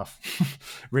Longstaff,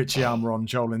 Richie Almiron,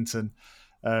 Joelinton.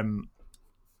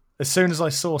 As soon as I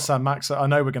saw Sam Max, I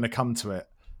know we're going to come to it,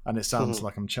 and it sounds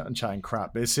like I'm chatting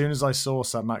crap, but as soon as I saw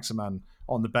Sam Maximan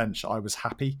on the bench, I was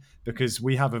happy because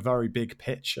we have a very big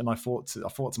pitch, and I thought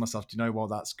to myself, do you know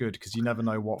what, that's good, because you never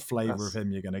know what flavour of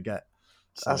him you're going to get.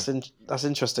 So. That's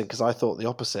interesting, because I thought the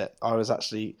opposite. I was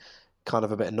actually kind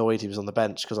of a bit annoyed he was on the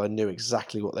bench because I knew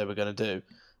exactly what they were going to do.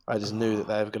 I just knew that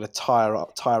they were going to tire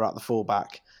out the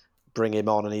fullback, bring him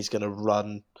on, and he's going to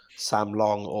run Sam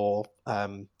Long or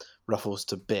Ruffles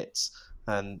to bits,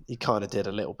 and he kind of did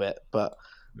a little bit, but.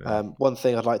 Yeah. One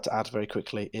thing I'd like to add very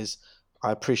quickly is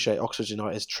I appreciate Oxford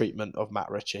United's treatment of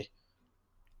Matt Ritchie.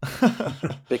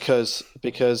 because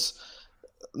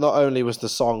not only was the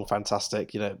song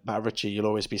fantastic, Matt Ritchie, you'll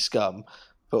always be scum,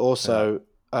 but also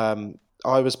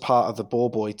I was part of the ball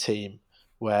boy team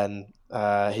when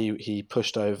he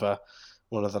pushed over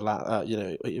one of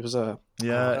the it was a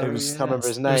Yeah, it I was. can't remember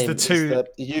his It was name. the It's two. the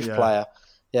youth Yeah, player.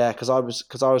 Yeah, because I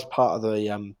was part of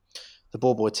the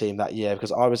ball boy team that year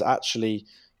because I was actually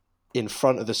in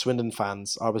front of the Swindon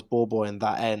fans. I was ball boying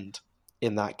that end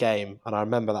in that game, and I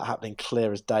remember that happening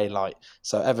clear as daylight.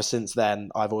 So ever since then,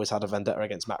 I've always had a vendetta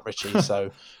against Matt Ritchie.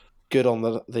 So good on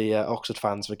the Oxford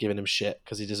fans for giving him shit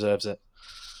because he deserves it.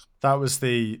 that was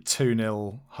the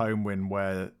 2-0 home win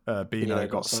where Bino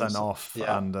got sent off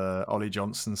Yeah, and Ollie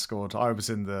Johnson scored. I was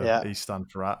in the yeah, East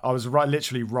Stand for that. I was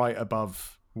literally right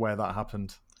above where that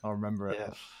happened. I remember it.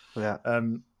 yeah, yeah.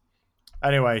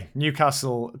 Anyway,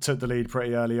 Newcastle took the lead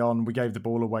pretty early on. We gave the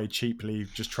ball away cheaply,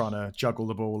 just trying to juggle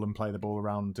the ball and play the ball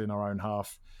around in our own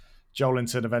half.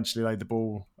 Joelinton eventually laid the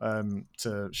ball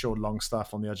to Sean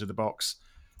Longstaff on the edge of the box.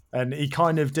 And he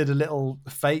kind of did a little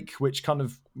fake, which kind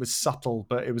of was subtle,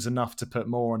 but it was enough to put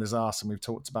more on his ass. And we've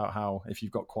talked about how if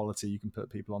you've got quality, you can put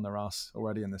people on their ass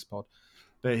already in this pod.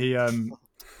 But he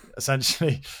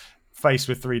essentially, faced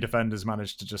with three defenders,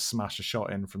 managed to just smash a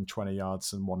shot in from 20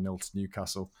 yards and 1-0 to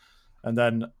Newcastle. And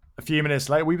then a few minutes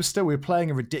later, we were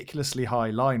playing a ridiculously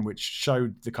high line, which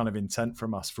showed the kind of intent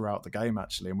from us throughout the game,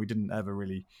 actually. And we didn't ever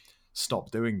really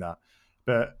stop doing that.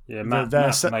 But yeah, Matt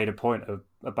made a point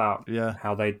about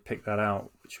how they'd picked that out,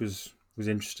 which was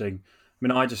interesting. I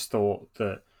mean, I just thought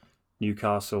that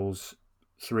Newcastle's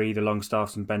three, the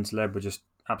Longstaffs and Bentaleb, were just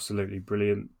absolutely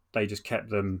brilliant. They just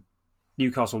kept them.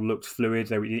 Newcastle looked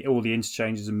fluid. All the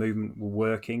interchanges and movement were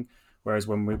working, whereas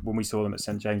when we saw them at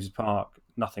St James's Park,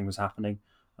 nothing was happening.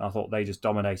 I thought they just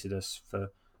dominated us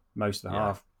for most of the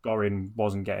half. Gorin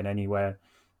wasn't getting anywhere.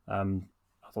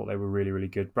 I thought they were really, really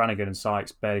good. Brannigan and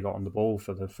Sykes barely got on the ball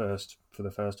for the first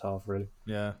half, really.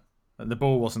 Yeah. And the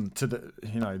ball wasn't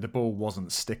the ball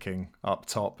wasn't sticking up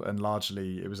top, and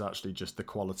largely it was actually just the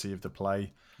quality of the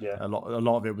play. Yeah. A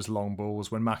lot of it was long balls.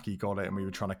 When Mackie got it and we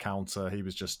were trying to counter, he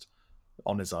was just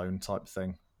on his own type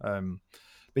thing.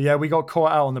 But yeah, we got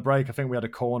caught out on the break. I think we had a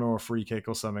corner or a free kick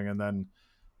or something, and then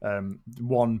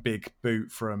one big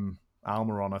boot from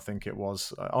Almiron, I think it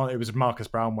was. It was Marcus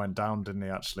Brown went down, didn't he,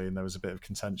 actually? And there was a bit of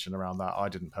contention around that. I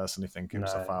didn't personally think it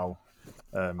was a foul.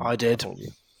 I did.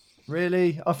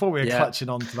 Really? I thought we were clutching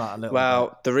on to that a little bit.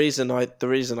 Well, the reason I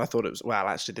thought it was,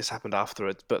 actually this happened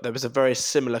afterwards, but there was a very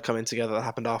similar coming together that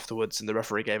happened afterwards, and the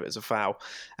referee gave it as a foul.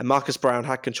 And Marcus Brown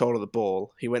had control of the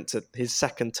ball. He went to his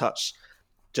second touch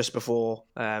just before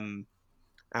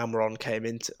Almiron came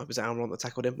in. Was it Almiron that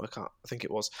tackled him? I think it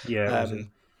was. Yeah,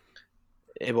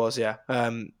 it was, yeah.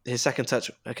 His second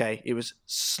touch, okay, it was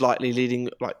slightly leading,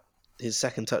 like his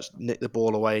second touch nicked the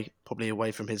ball away, probably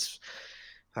away from his,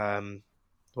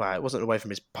 it wasn't away from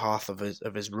his path of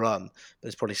his run, but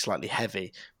it's probably slightly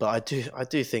heavy. But I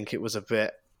do think it was a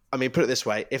bit. I mean, put it this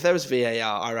way: if there was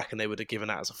VAR, I reckon they would have given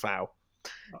that as a foul.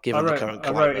 Given the current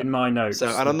climate. I wrote in my notes. So,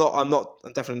 and I'm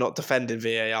definitely not defending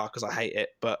VAR because I hate it,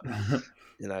 but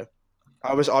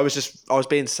I was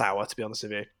being sour, to be honest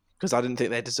with you, because I didn't think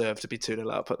they deserved to be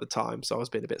 2-0 up at the time, so I was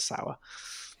being a bit sour.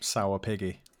 Sour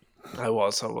piggy. I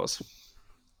was.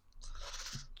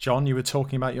 John, you were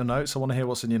talking about your notes. I want to hear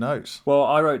what's in your notes. Well,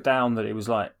 I wrote down that it was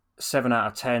like 7 out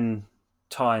of 10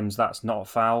 times that's not a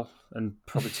foul, and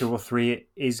probably 2 or 3 it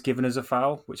is given as a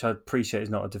foul, which I appreciate is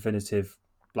not a definitive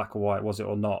black or white, was it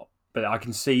or not. But I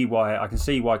can see why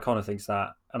Connor thinks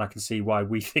that, and I can see why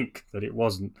we think that it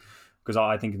wasn't. Because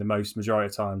I think in the majority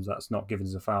of times that's not given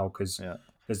as a foul, because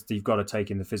you've got to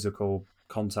take in the physical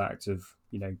contact of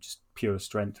just pure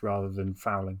strength rather than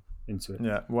fouling into it.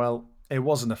 Yeah, well, it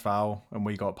wasn't a foul, and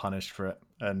we got punished for it.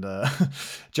 And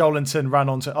Joelinton ran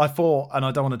onto. I thought, and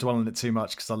I don't want to dwell on it too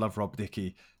much because I love Rob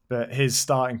Dickie, but his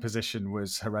starting position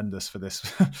was horrendous for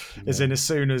this. As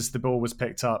soon as the ball was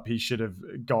picked up, he should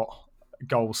have got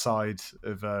goal side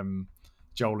of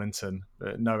Joelinton.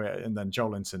 And then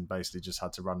Joelinton basically just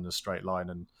had to run in a straight line,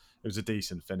 and it was a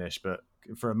decent finish. But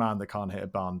for a man that can't hit a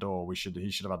barn door, he should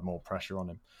have had more pressure on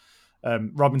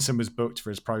him. Robinson was booked for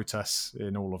his protests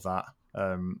in all of that.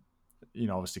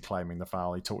 Obviously claiming the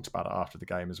foul. He talked about it after the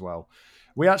game as well.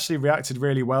 We actually reacted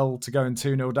really well to going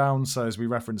 2-0 down. So as we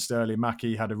referenced earlier,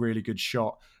 Mackie had a really good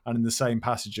shot, and in the same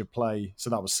passage of play, so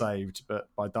that was saved, but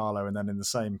by Darlow, and then in the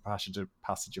same passage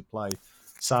of play,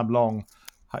 Sam Long,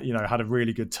 had a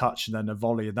really good touch and then a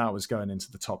volley, and that was going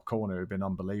into the top corner. It would have been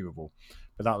unbelievable,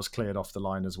 but that was cleared off the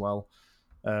line as well.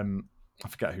 I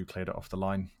forget who cleared it off the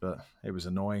line, but it was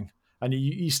annoying. And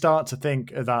you start to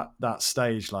think at that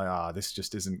stage, like, this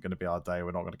just isn't going to be our day.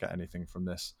 We're not going to get anything from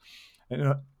this.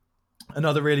 And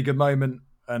another really good moment,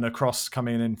 and a cross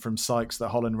coming in from Sykes that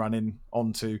Holland ran in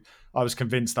onto. I was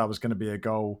convinced that was going to be a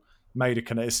goal. Made a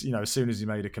connection, as soon as he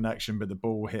made a connection, but the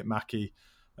ball hit Mackie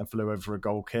and flew over for a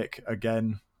goal kick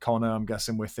again. Connor, I'm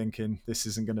guessing we're thinking this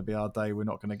isn't going to be our day. We're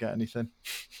not going to get anything.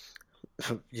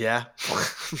 Yeah,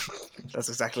 that's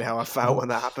exactly how I felt when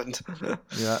that happened.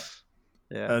 Yeah.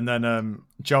 Yeah. And then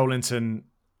Joelinton,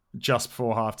 just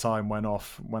before half time, went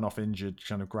off injured,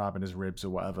 kind of grabbing his ribs or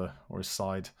whatever, or his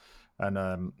side.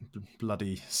 And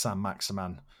bloody Sam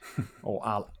Maximan,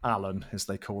 or Alan, as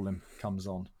they call him, comes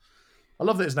on. I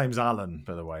love that his name's Alan,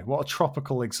 by the way. What a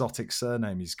tropical, exotic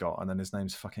surname he's got, and then his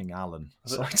name's fucking Alan.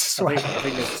 Sorry to swear. I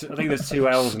think there's 2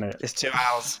 L's in it. It's 2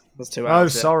 L's. There's 2 Oh,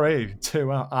 L's. sorry,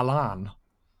 2 Alan.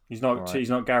 He's not. Right. He's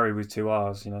not Gary with 2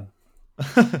 R's. You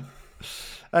know.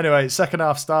 Anyway, second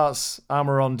half starts.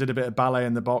 Almiron did a bit of ballet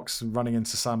in the box, running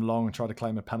into Sam Long and tried to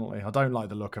claim a penalty. I don't like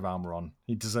the look of Almiron.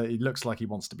 He looks like he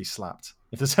wants to be slapped.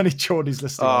 If there's any Geordies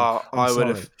listening, I would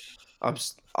have.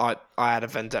 I had a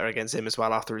vendetta against him as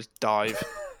well after his dive.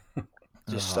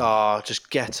 Just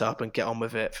get up and get on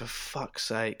with it, for fuck's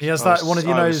sake. He has that one of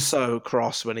I was so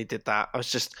cross when he did that.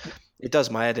 It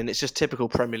does my head in. It's just typical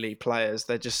Premier League players.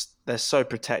 They're so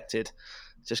protected.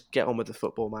 Just get on with the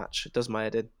football match. It does my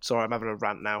head in. Sorry, I'm having a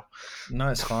rant now. No,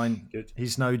 it's fine. Good.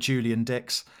 He's no Julian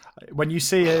Dix. When you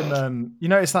see him,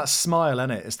 it's that smile, isn't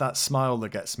it? It's that smile that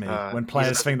gets me when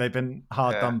players think they've been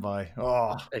hard done by.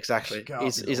 Oh, exactly.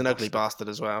 He's an ugly bastard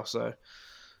as well. So,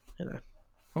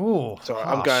 Oh, sorry.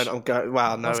 I'm going.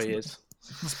 Well, no, he is.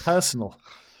 It's personal.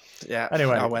 Yeah.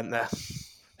 Anyway, I went there.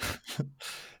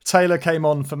 Taylor came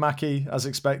on for Mackie, as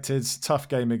expected. Tough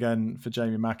game again for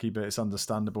Jamie Mackie, but it's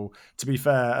understandable. To be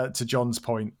fair, to John's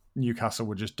point, Newcastle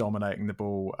were just dominating the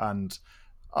ball. And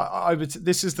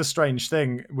this is the strange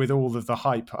thing with all of the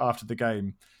hype after the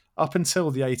game. Up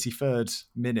until the 83rd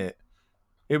minute,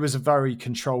 it was a very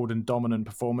controlled and dominant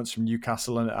performance from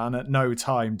Newcastle. And at no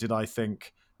time did I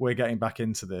think we're getting back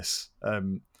into this.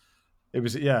 It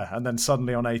was, and then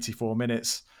suddenly on 84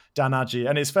 minutes... Dan Adji,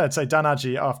 and it's fair to say Dan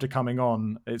Adji, after coming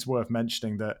on, it's worth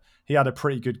mentioning that he had a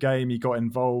pretty good game. He got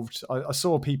involved. I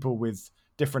saw people with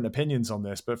different opinions on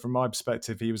this, but from my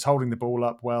perspective, he was holding the ball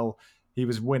up well. He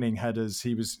was winning headers.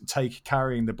 He was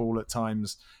carrying the ball at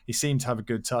times. He seemed to have a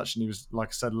good touch, and he was,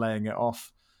 like I said, laying it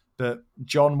off. But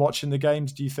John, watching the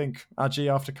games, do you think Adji,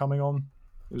 after coming on,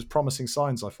 it was promising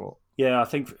signs, I thought? Yeah, I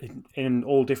think in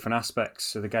all different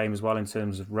aspects of the game as well, in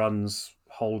terms of runs,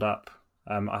 hold up,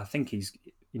 I think he's...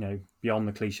 beyond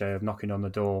the cliche of knocking on the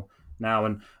door now.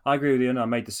 And I agree with you, and I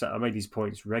made these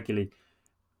points regularly.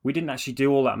 We didn't actually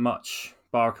do all that much,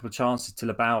 bar a couple of chances, till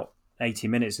about 80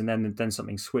 minutes, and then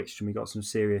something switched and we got some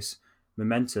serious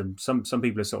momentum. Some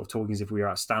people are sort of talking as if we were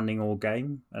outstanding all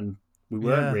game, and we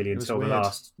weren't really until the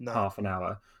last half an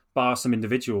hour, bar some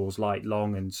individuals like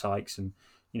Long and Sykes, and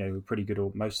we were pretty good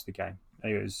all most of the game.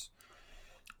 Anyway,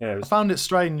 I found it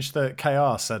strange that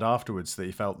KR said afterwards that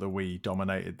he felt that we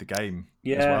dominated the game.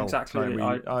 Yeah, as well. exactly.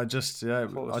 Like I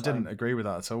didn't agree with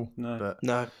that at all. No, but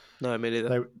no, me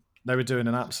neither. They were doing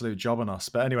an absolute job on us.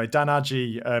 But anyway, Dan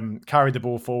Adji carried the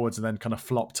ball forwards and then kind of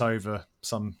flopped over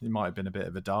some. It might have been a bit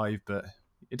of a dive, but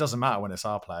it doesn't matter when it's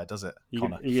our player, does it,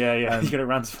 Connor? Yeah. You're going to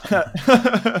run.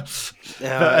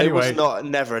 Anyway, it was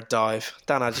never a dive.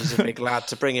 Dan Adji's a big lad.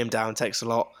 To bring him down takes a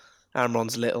lot.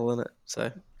 Amron's little, isn't it?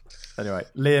 So. Anyway,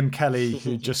 Liam Kelly,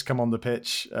 who'd just come on the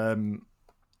pitch,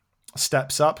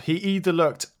 steps up. He either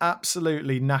looked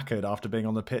absolutely knackered after being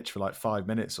on the pitch for like 5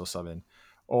 minutes or something,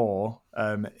 or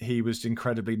he was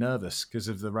incredibly nervous because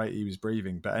of the rate he was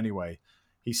breathing. But anyway,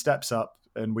 he steps up,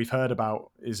 and we've heard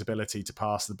about his ability to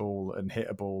pass the ball and hit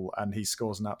a ball, and he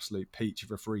scores an absolute peach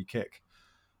of a free kick.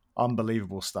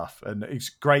 Unbelievable stuff. And it's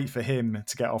great for him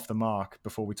to get off the mark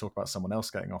before we talk about someone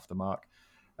else getting off the mark.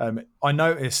 I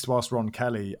noticed whilst Ron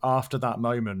Kelly, after that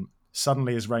moment,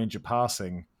 suddenly his range of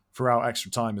passing throughout extra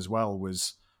time as well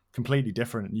was completely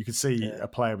different. You could see a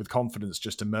player with confidence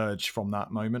just emerge from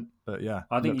that moment. But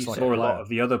I think you saw a lot of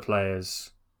the other players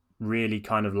really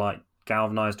kind of like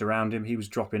galvanised around him. He was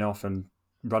dropping off and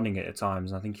running it at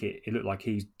times. And I think it looked like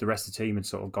the rest of the team had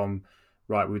sort of gone,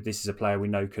 right, this is a player we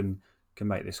know can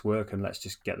make this work, and let's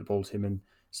just get the ball to him and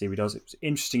see what he does. It was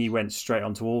interesting. He went straight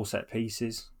onto all set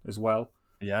pieces as well.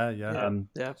 Yeah.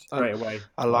 Straight away.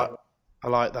 I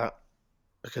like that,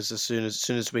 because as soon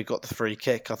as we got the free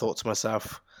kick, I thought to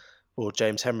myself, "Well,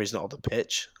 James Henry's not on the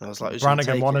pitch." And I was like,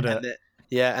 Brannigan wanted it.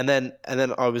 And then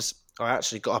I was I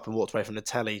actually got up and walked away from the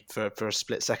telly for a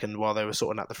split second while they were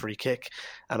sorting out the free kick,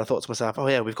 and I thought to myself, "Oh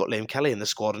yeah, we've got Liam Kelly in the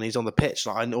squad, and he's on the pitch."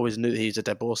 Like, I always knew that he was a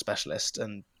dead ball specialist,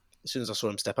 and as soon as I saw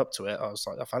him step up to it, I was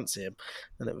like, "I fancy him,"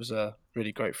 and it was a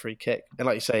really great free kick. And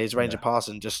like you say, his range of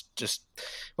passing just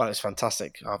well, it was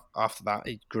fantastic. After that,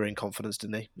 he grew in confidence,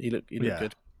 didn't he? He looked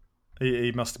good.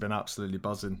 He must have been absolutely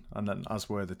buzzing, and then as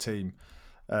were the team.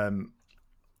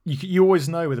 You always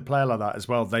know with a player like that as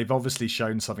well, they've obviously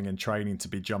shown something in training to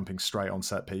be jumping straight on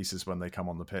set pieces when they come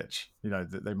on the pitch. You know,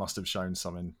 they must have shown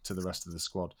something to the rest of the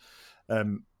squad.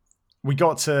 We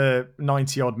got to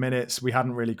 90 odd minutes. We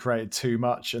hadn't really created too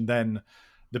much. And then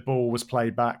the ball was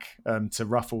played back to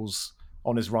Ruffles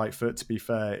on his right foot, to be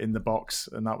fair, in the box.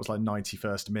 And that was like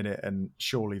 91st minute. And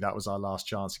surely that was our last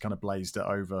chance. He kind of blazed it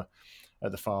over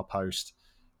at the far post.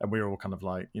 And we were all kind of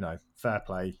like, you know, fair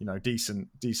play, you know, decent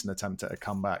attempt at a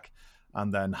comeback.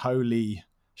 And then holy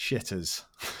shitters,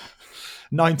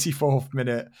 94th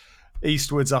minute,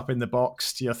 Eastwood's up in the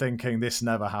box. You're thinking this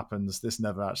never happens. This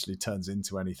never actually turns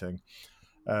into anything.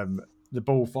 The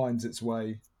ball finds its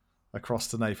way across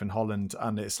to Nathan Holland,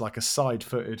 and it's like a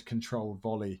side-footed controlled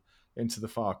volley into the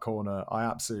far corner. I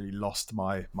absolutely lost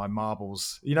my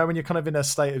marbles. You know, when you're kind of in a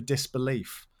state of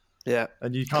disbelief. Yeah.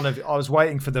 And I was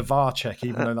waiting for the VAR check,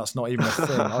 even though that's not even a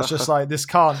thing. I was just like, this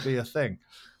can't be a thing.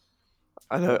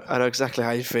 I know exactly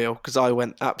how you feel, because I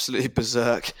went absolutely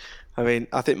berserk. I mean,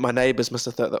 I think my neighbours must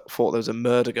have thought there was a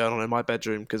murder going on in my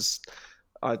bedroom, because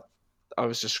I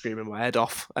was just screaming my head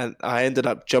off, and I ended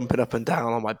up jumping up and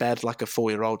down on my bed like a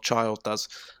 4-year-old child does.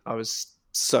 I was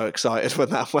so excited when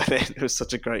that went in. It was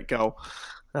such a great goal.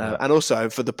 And also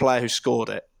for the player who scored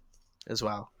it as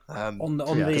well.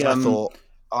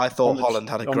 I thought Holland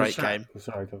had a great game.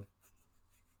 Sorry, Tom.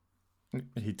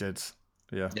 He did.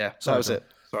 Yeah. Yeah, that was it.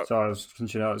 Sorry, I was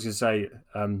finishing. I was going to say,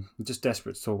 I'm just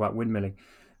desperate to talk about windmilling.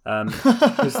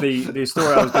 Because the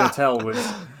story I was going to tell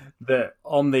was that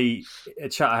on the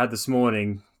chat I had this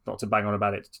morning, not to bang on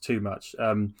about it too much,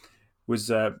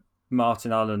 was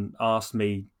Martin Allen asked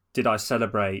me, did I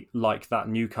celebrate like that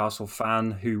Newcastle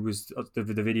fan who was the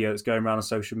video that's going around on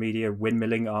social media,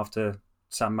 windmilling after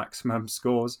Sam Maximum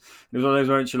scores? It was one of those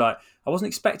moments you're like, I wasn't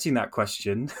expecting that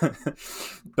question,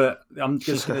 but I'm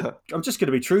just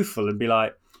gonna be truthful and be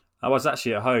like, I was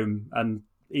actually at home, and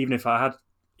even if I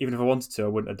wanted to, I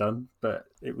wouldn't have done. But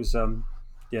it was it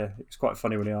was quite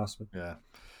funny when he asked me. Yeah.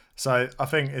 So I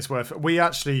think it's worth. We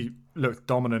actually looked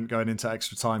dominant going into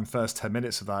extra time. First 10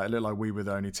 minutes of that, it looked like we were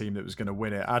the only team that was going to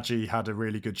win it. Aji had a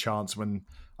really good chance when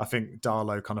I think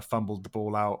Darlow kind of fumbled the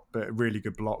ball out, but a really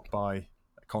good block by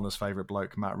Connor's favourite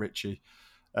bloke, Matt Ritchie.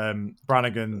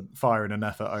 Brannigan firing an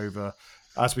effort over.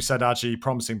 As we said, Aji,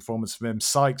 promising performance from him.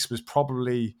 Sykes was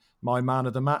probably my man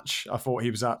of the match. I thought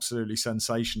he was absolutely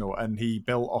sensational, and he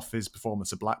built off his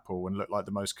performance at Blackpool and looked like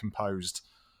the most composed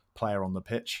player on the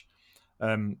pitch.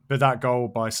 But that goal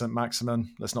by St.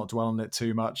 Maximin, let's not dwell on it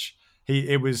too much.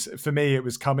 It was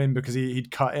coming because he'd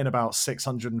cut in about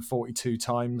 642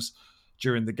 times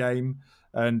during the game.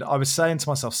 And I was saying to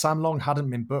myself, Sam Long hadn't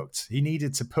been booked. He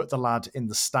needed to put the lad in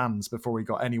the stands before he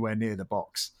got anywhere near the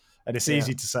box. And it's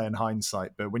easy to say in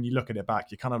hindsight, but when you look at it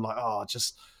back, you're kind of like,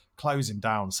 just close him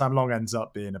down. Sam Long ends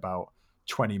up being about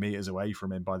 20 metres away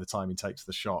from him by the time he takes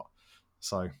the shot.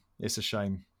 So it's a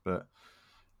shame. But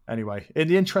anyway, in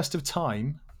the interest of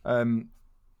time,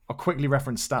 I'll quickly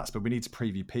reference stats, but we need to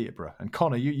preview Peterborough. And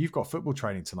Connor, you've got football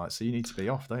training tonight, so you need to be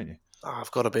off, don't you?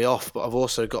 I've got to be off, but I've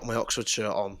also got my Oxford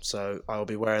shirt on, so I'll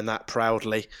be wearing that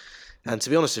proudly. And to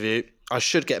be honest with you, I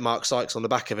should get Mark Sykes on the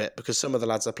back of it, because some of the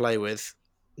lads I play with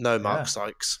know Mark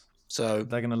Sykes. So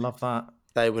they're going to love that.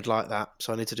 They would like that,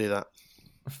 so I need to do that.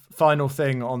 Final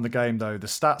thing on the game, though, the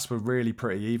stats were really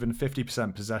pretty even.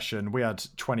 50% possession. We had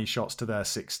 20 shots to their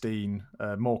 16,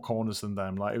 more corners than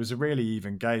them. Like, it was a really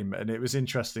even game, and it was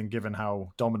interesting given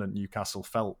how dominant Newcastle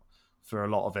felt for a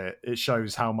lot of it. It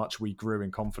shows how much we grew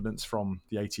in confidence from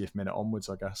the 80th minute onwards,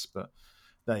 I guess. But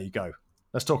there you go.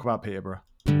 Let's talk about Peterborough.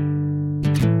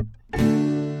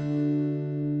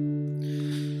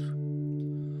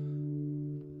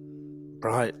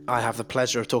 Right, I have the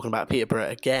pleasure of talking about Peterborough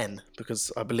again,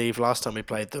 because I believe last time we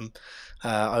played them,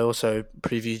 I also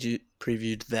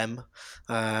previewed them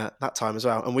that time as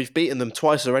well. And we've beaten them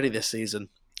twice already this season,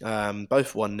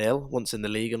 both 1-0, once in the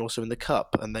league and also in the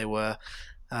cup, and they were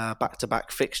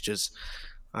back-to-back fixtures.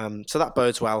 So that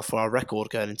bodes well for our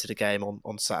record going into the game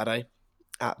on Saturday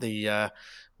at the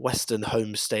Western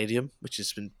Home Stadium, which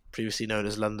has been previously known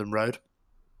as London Road.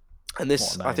 And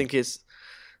this, I think, is...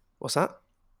 What's that?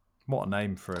 What a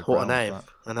name for a What a name.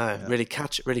 I know. Yeah. Really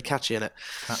catchy in it.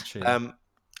 Catchy. And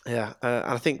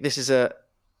I think this is a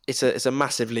it's a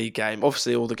massive league game.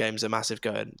 Obviously, all the games are massive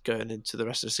going into the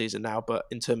rest of the season now. But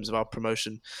in terms of our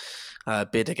promotion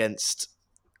bid against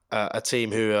a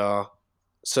team who are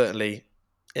certainly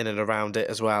in and around it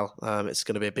as well, it's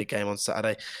going to be a big game on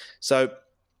Saturday. So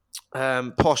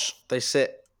Posh, they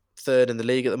sit third in the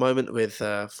league at the moment with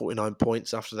 49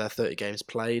 points after their 30 games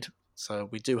played. So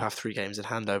we do have 3 games in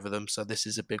hand over them. So this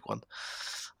is a big one.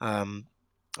 I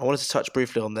wanted to touch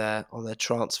briefly on their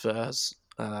transfers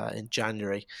in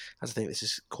January, as I think this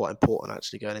is quite important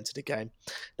actually going into the game.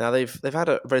 Now they've had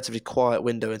a relatively quiet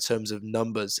window in terms of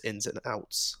numbers, ins and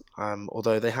outs,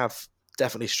 although they have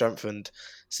definitely strengthened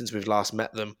since we've last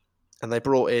met them. And they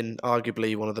brought in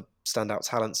arguably one of the standout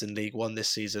talents in League One this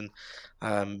season,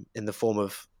 in the form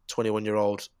of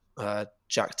 21-year-old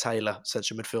Jack Taylor,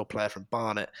 central midfield player from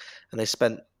Barnet, and they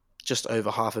spent just over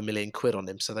 £500,000 on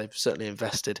him. So they've certainly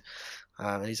invested,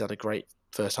 and he's had a great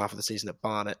first half of the season at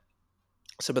Barnet.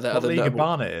 So, but what league are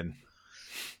Barnet in?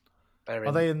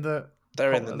 Are they in the?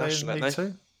 They're in the national, aren't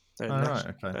they? They're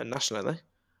in They're in national, aren't they?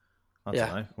 I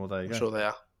don't know. Well, there you go. I'm sure they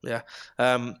are. Yeah.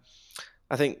 I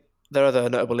think their other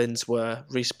notable ins were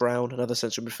Reece Brown, another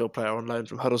central midfield player on loan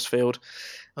from Huddersfield,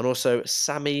 and also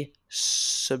Sami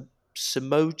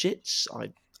Simojic.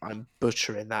 I'm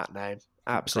butchering that name.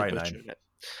 Absolutely butchering it.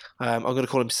 I'm going to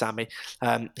call him Sammy.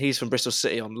 He's from Bristol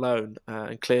City on loan,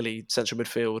 and clearly central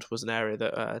midfield was an area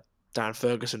that Darren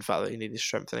Ferguson felt that he needed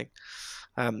strengthening.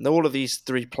 Now, all of these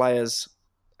 3 players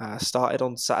started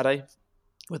on Saturday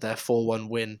with their 4-1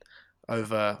 win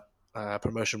over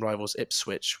promotion rivals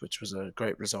Ipswich, which was a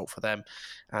great result for them.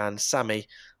 And Sammy,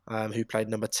 who played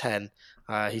number 10,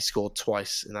 he scored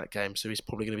twice in that game, so he's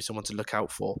probably going to be someone to look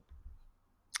out for.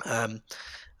 And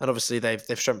obviously they've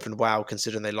strengthened well,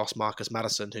 considering they lost Marcus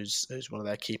Maddison, who's one of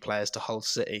their key players, to Hull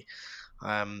City.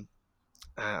 I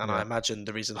imagine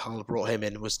the reason Hull brought him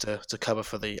in was to cover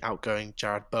for the outgoing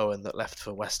Jared Bowen that left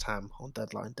for West Ham on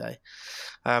deadline day.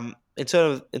 In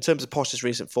terms of Posh's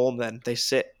recent form, then they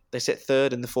sit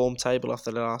third in the form table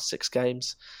after the last 6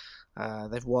 games.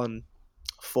 They've won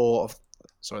 4 on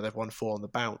the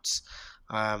bounce.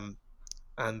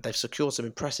 And they've secured some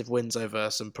impressive wins over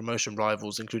some promotion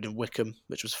rivals, including Wickham,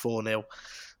 which was 4-0,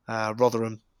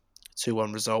 Rotherham,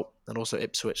 2-1 result, and also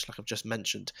Ipswich, like I've just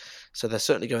mentioned. So they're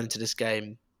certainly going into this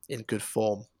game in good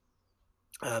form.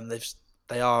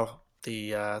 They are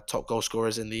the top goal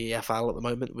scorers in the EFL at the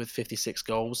moment with 56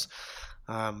 goals.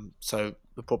 So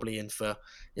we're probably in for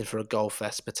a goal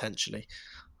fest potentially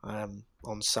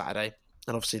on Saturday.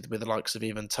 And obviously with the likes of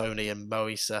even Tony and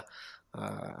Moisa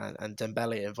and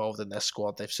Dembele involved in their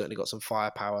squad, they've certainly got some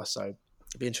firepower. So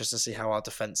it'll be interesting to see how our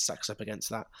defence stacks up against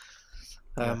that.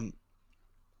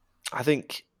 I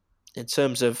think in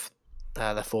terms of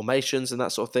their formations and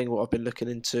that sort of thing, what I've been looking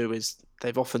into is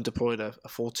they've often deployed a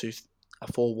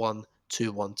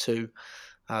 4-1-2-1-2.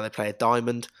 They play a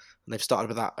diamond, and they've started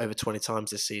with that over 20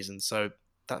 times this season. So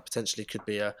that potentially could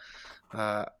be an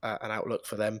outlook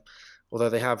for them. Although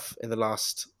they have in the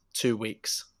last 2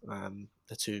 weeks,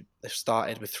 they've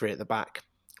started with 3 at the back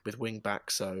with wing back.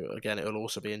 So again, it will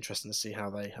also be interesting to see how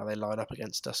they line up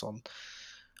against us on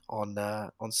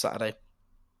Saturday.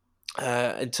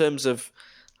 In terms of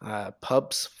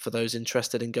pubs, for those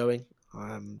interested in going,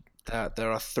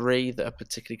 there are 3 that are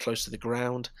particularly close to the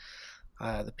ground: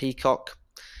 the Peacock,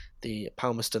 the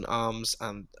Palmerston Arms,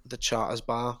 and the Charters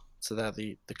Bar. So they're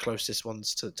the closest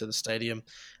ones to the stadium.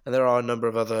 And there are a number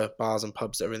of other bars and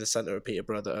pubs that are in the centre of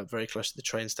Peterborough that are very close to the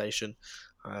train station.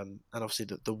 And obviously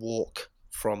the walk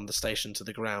from the station to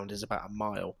the ground is about a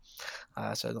mile,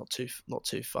 so not too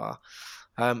far.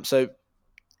 So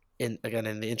in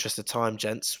the interest of time,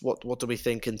 gents, what do we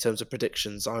think in terms of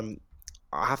predictions? I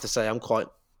have to say I'm quite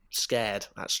scared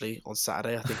actually on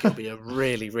Saturday. I think it'll be a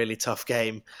really, really tough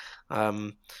game.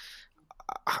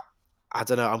 I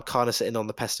don't know. I'm kind of sitting on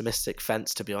the pessimistic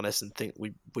fence, to be honest, and think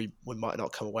we might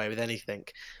not come away with anything.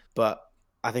 But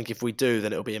I think if we do,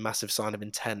 then it'll be a massive sign of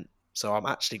intent. So I'm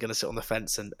actually going to sit on the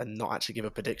fence and not actually give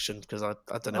a prediction because I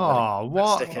don't know. Oh,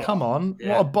 what? Come on.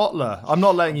 Yeah. What a bottler. I'm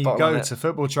not letting you go to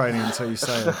football training until you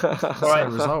say a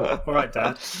result. All right,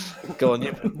 Dad. Go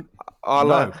on.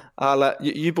 I'll let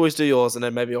you boys do yours, and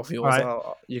then maybe off yours, right.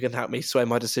 You can help me sway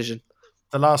my decision.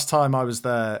 The last time I was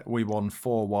there, we won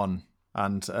 4-1.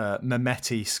 And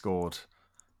Mehmeti scored.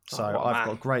 So I've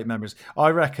got great memories.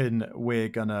 I reckon we're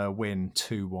going to win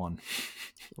 2-1.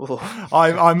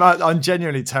 I'm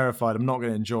genuinely terrified. I'm not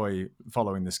going to enjoy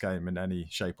following this game in any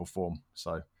shape or form.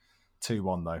 So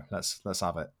 2-1 though. Let's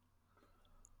have it.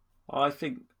 I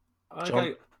think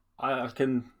I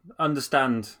can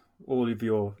understand all of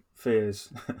your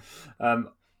fears.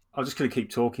 I'm just going to keep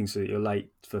talking so that you're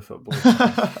late for football.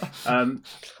 I'm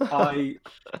going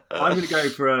to go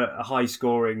for a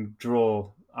high-scoring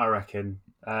draw, I reckon.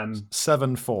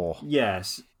 7-4.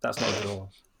 Yes, that's not a draw.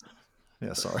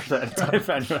 Yeah, sorry. But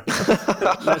anyway,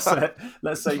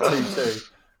 let's say 2-2.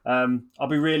 I'll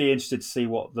be really interested to see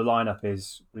what the lineup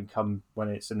is when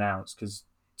it's announced, because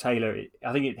Taylor,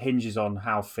 I think it hinges on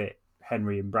how fit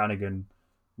Henry and Brannigan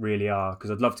really are, because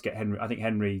I'd love to get Henry. I think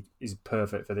Henry is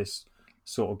perfect for this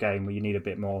sort of game where you need a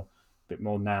bit more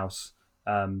nous.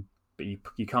 But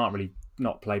you can't really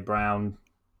not play Brown.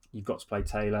 You've got to play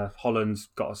Taylor. Holland's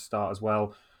got to start as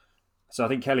well. So I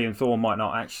think Kelly and Thorne might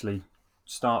not actually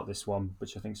start this one,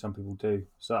 which I think some people do.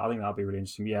 So I think that'll be really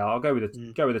interesting. Yeah, I'll go with a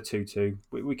 2-2.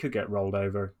 We could get rolled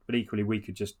over, but equally we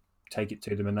could just take it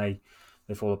to them and they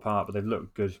fall apart. But they've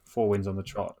looked good. 4 wins on the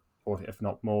trot, or if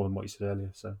not more than what you said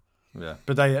earlier. So yeah,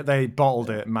 but they bottled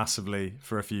it massively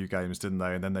for a few games, didn't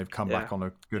they? And then they've come back on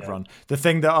a good run. The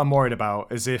thing that I'm worried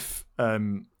about is if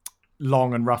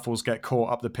Long and Ruffles get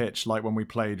caught up the pitch, like when we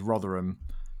played Rotherham,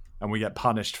 and we get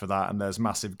punished for that, and there's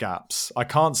massive gaps. I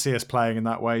can't see us playing in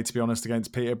that way, to be honest,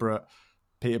 against Peterborough.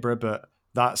 But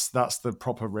that's the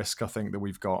proper risk I think that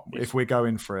we've got. If we're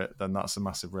going for it, then that's a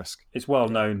massive risk. It's well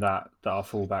known that our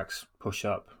fullbacks push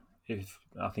up.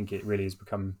 I think it really has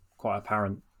become quite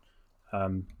apparent.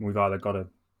 We've either got to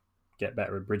get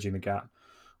better at bridging the gap,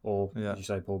 or as you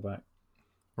say, pull back.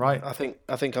 Right. I think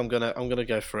I'm gonna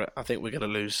go for it. I think we're gonna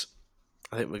lose.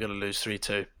 I think we're gonna lose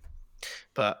 3-2,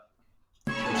 but.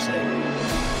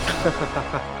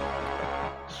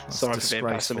 Sorry for being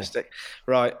pessimistic.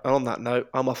 Right, and on that note,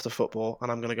 I'm off to football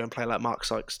and I'm going to go and play like Mark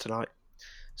Sykes tonight.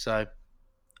 So,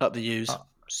 up the U's.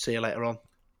 See you later on.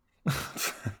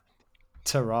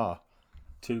 Ta-ra.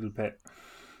 Toodle pip.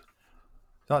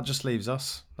 That just leaves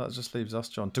us,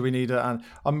 John. Do we need and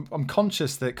I'm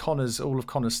conscious that all of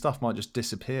Connor's stuff might just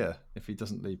disappear if he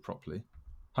doesn't leave properly.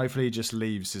 Hopefully he just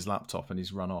leaves his laptop and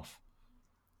he's run off.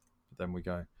 But then we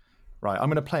go. Right, I'm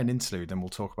going to play an interlude and we'll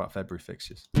talk about February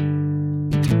fixtures.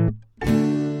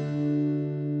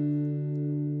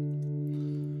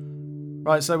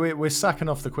 Right, so we're sacking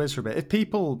off the quiz for a bit. If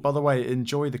people, by the way,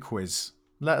 enjoy the quiz,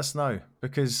 let us know,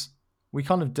 because we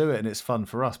kind of do it and it's fun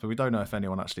for us, but we don't know if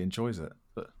anyone actually enjoys it.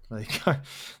 But there you go.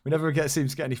 We never seem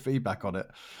to get any feedback on it.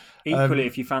 Equally,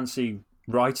 if you fancy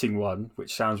writing one,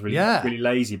 which sounds really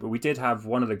lazy, but we did have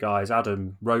one of the guys,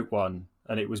 Adam, wrote one,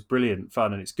 and it was brilliant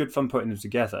fun, and it's good fun putting them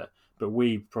together. But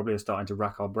we probably are starting to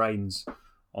rack our brains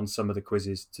on some of the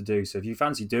quizzes to do. So if you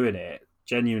fancy doing it,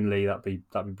 genuinely, that'd be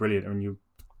brilliant. And you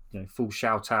full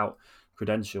shout out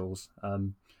credentials.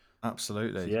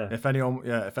 Absolutely. So yeah.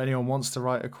 If anyone wants to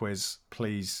write a quiz,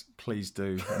 please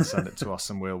do and send it to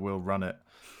us, and we'll run it.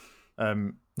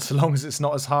 So long as it's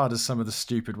not as hard as some of the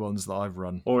stupid ones that I've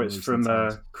run. Or it's from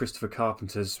Christopher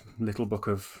Carpenter's Little Book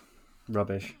of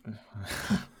Rubbish.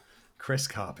 Chris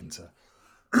Carpenter.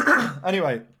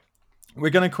 Anyway.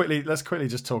 Let's quickly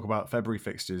just talk about February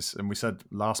fixtures. And we said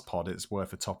last pod it's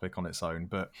worth a topic on its own,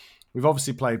 but we've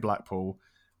obviously played Blackpool.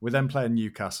 We're then playing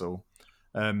Newcastle.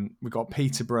 We've got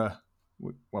Peterborough.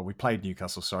 We played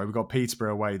Newcastle, sorry. We've got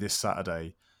Peterborough away this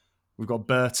Saturday. We've got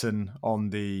Burton on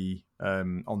the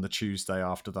Tuesday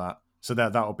after that. So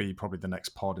that'll be probably the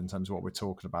next pod in terms of what we're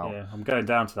talking about. Yeah, I'm going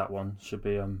down to that one. Should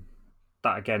be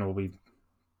that again will be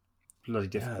bloody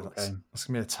difficult game. That's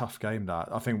gonna be a tough game. That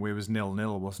I think we was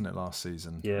 0-0, wasn't it, last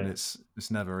season? Yeah, and it's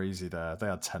never easy there. They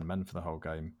had 10 men for the whole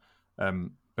game,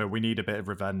 but we need a bit of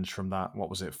revenge from that. What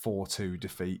was it, 4-2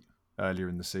 defeat earlier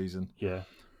in the season? Yeah.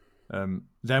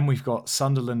 Then we've got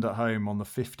Sunderland at home on the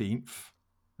 15th.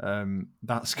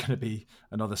 That's going to be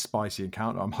another spicy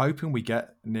encounter. I'm hoping we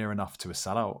get near enough to a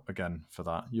sellout again for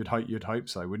that. You'd hope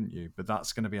so, wouldn't you? But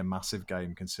that's going to be a massive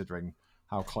game considering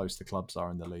how close the clubs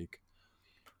are in the league.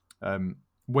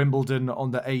 Wimbledon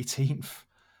on the 18th.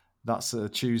 That's a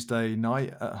Tuesday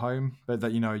night at home, but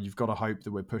that you've got to hope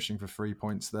that we're pushing for 3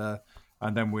 points there.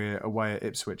 And then we're away at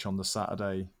Ipswich on the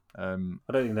Saturday. I don't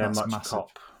think they're much massive.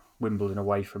 Cop Wimbledon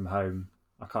away from home.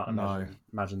 I can't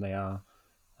imagine they are.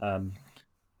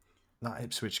 That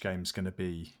Ipswich game's going to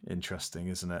be interesting,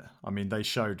 isn't it? I mean, they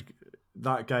showed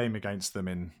that game against them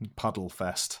in Puddle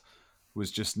Fest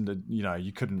was just,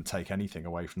 you couldn't take anything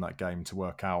away from that game to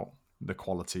work out the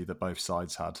quality that both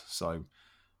sides had. So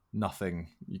nothing,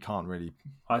 you can't really.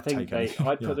 I think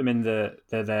I'd put them in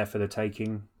they're there for the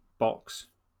taking box.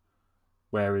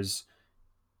 Whereas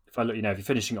if I look, if you're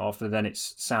finishing it off, then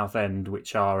it's Southend,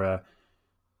 which are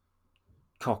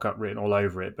cock up written all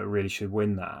over it, but really should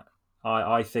win that.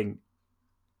 I think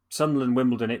Sunderland,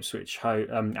 Wimbledon, Ipswich,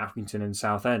 Accrington and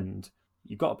Southend,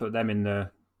 you've got to put them in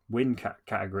the win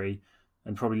category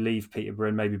and probably leave Peterborough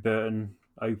and maybe Burton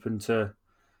open to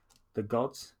the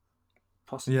gods,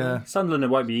 possibly. Yeah. Sunderland, it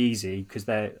won't be easy because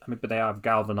but they have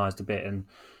galvanised a bit and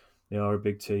they are a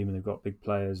big team and they've got big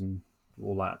players and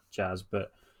all that jazz.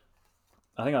 But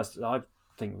I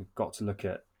think we've got to look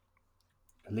at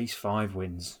least 5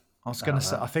 wins. I was going to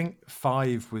say, I think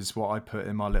 5 was what I put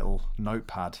in my little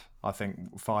notepad. I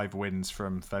think 5 wins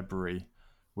from February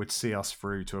would see us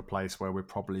through to a place where we're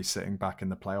probably sitting back in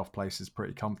the playoff places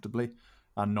pretty comfortably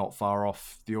and not far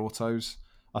off the autos.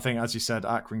 I think, as you said,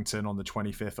 Accrington on the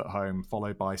 25th at home,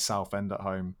 followed by Southend at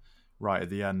home right at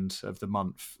the end of the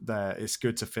month. There, it's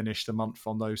good to finish the month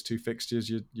on those 2 fixtures,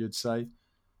 you'd say.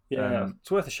 Yeah, it's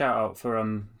worth a shout out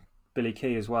for Billy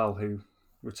Key as well, who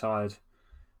retired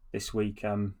this week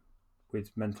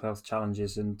with mental health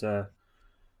challenges, and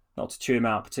not to chew him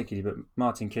out particularly, but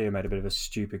Martin Keough made a bit of a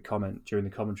stupid comment during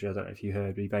the commentary. I don't know if you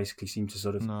heard, but he basically seemed to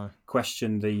sort of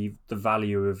question the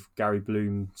value of Gary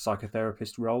Bloom's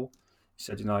psychotherapist role. He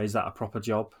said, is that a proper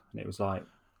job? And it was like,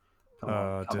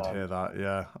 I did hear that,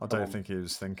 yeah. I don't think he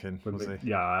was thinking, was he?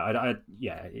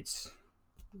 Yeah, it's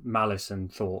malice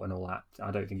and thought and all that.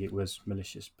 I don't think it was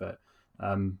malicious, but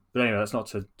anyway, that's not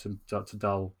to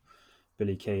dull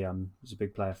Billy Key. Was a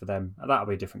big player for them. That'll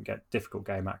be a difficult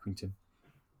game, Accrington.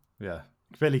 Yeah,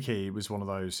 Billy Key was one of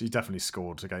those. He definitely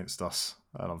scored against us,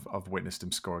 and I've witnessed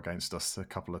him score against us a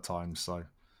couple of times. So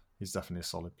he's definitely a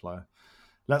solid player.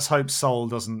 Let's hope Seoul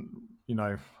doesn't,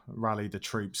 rally the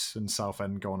troops and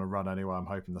Southend go on a run anyway. I'm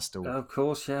hoping they're still, of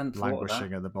course,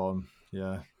 languishing at the bottom.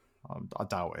 Yeah, I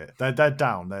doubt it. They're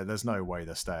down. There's no way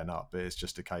they're staying up. But it's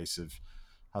just a case of,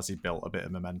 has he built a bit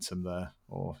of momentum there?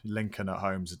 Or Lincoln at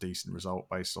home's a decent result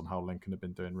based on how Lincoln have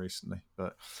been doing recently.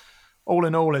 But all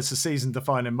in all, it's a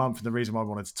season-defining month, and the reason why I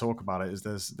wanted to talk about it is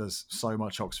there's so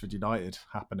much Oxford United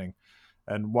happening.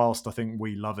 And whilst I think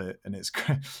we love it and it's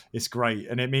great,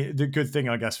 and the good thing,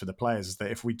 I guess, for the players is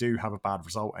that if we do have a bad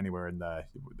result anywhere in there,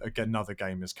 again, another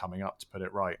game is coming up to put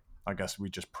it right. I guess we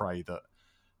just pray that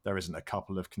there isn't a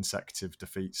couple of consecutive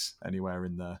defeats anywhere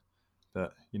in there.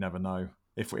 But you never know.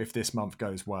 If this month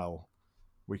goes well,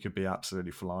 we could be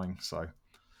absolutely flying. So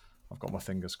I've got my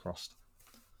fingers crossed.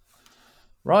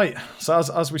 Right. So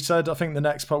as we said, I think the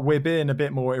next part, we're being a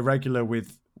bit more irregular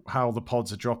with how the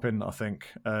pods are dropping, I think,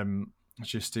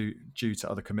 just due to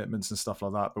other commitments and stuff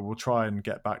like that. But we'll try and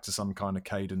get back to some kind of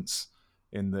cadence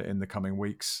in the coming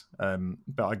weeks.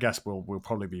 But I guess we'll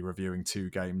probably be reviewing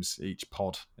 2 games each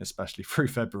pod, especially through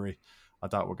February. I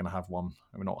doubt we're going to have one.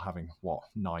 We're not having,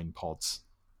 9 pods,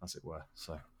 as it were.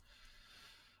 So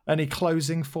any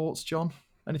closing thoughts, John?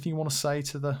 Anything you want to say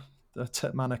to the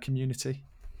Tit Manor community?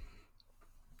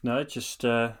 No, just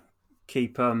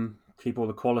keep all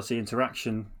the quality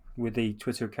interaction with the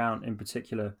Twitter account in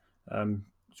particular.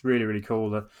 It's really, really cool,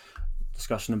 the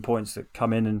discussion and points that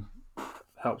come in and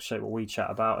help shape what we chat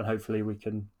about, and hopefully we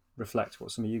can reflect what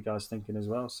some of you guys thinking as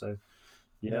well. So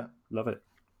yeah, love it.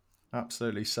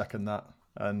 Absolutely second that.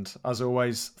 And as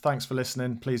always, thanks for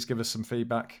listening. Please give us some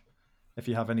feedback if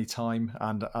you have any time.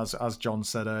 And as John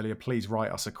said earlier, please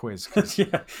write us a quiz.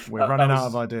 We're running out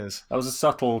of ideas. That was a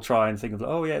subtle try and think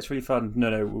of, it's really fun.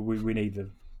 No, we need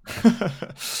them.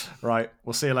 Right.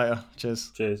 We'll see you later.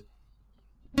 Cheers. Cheers.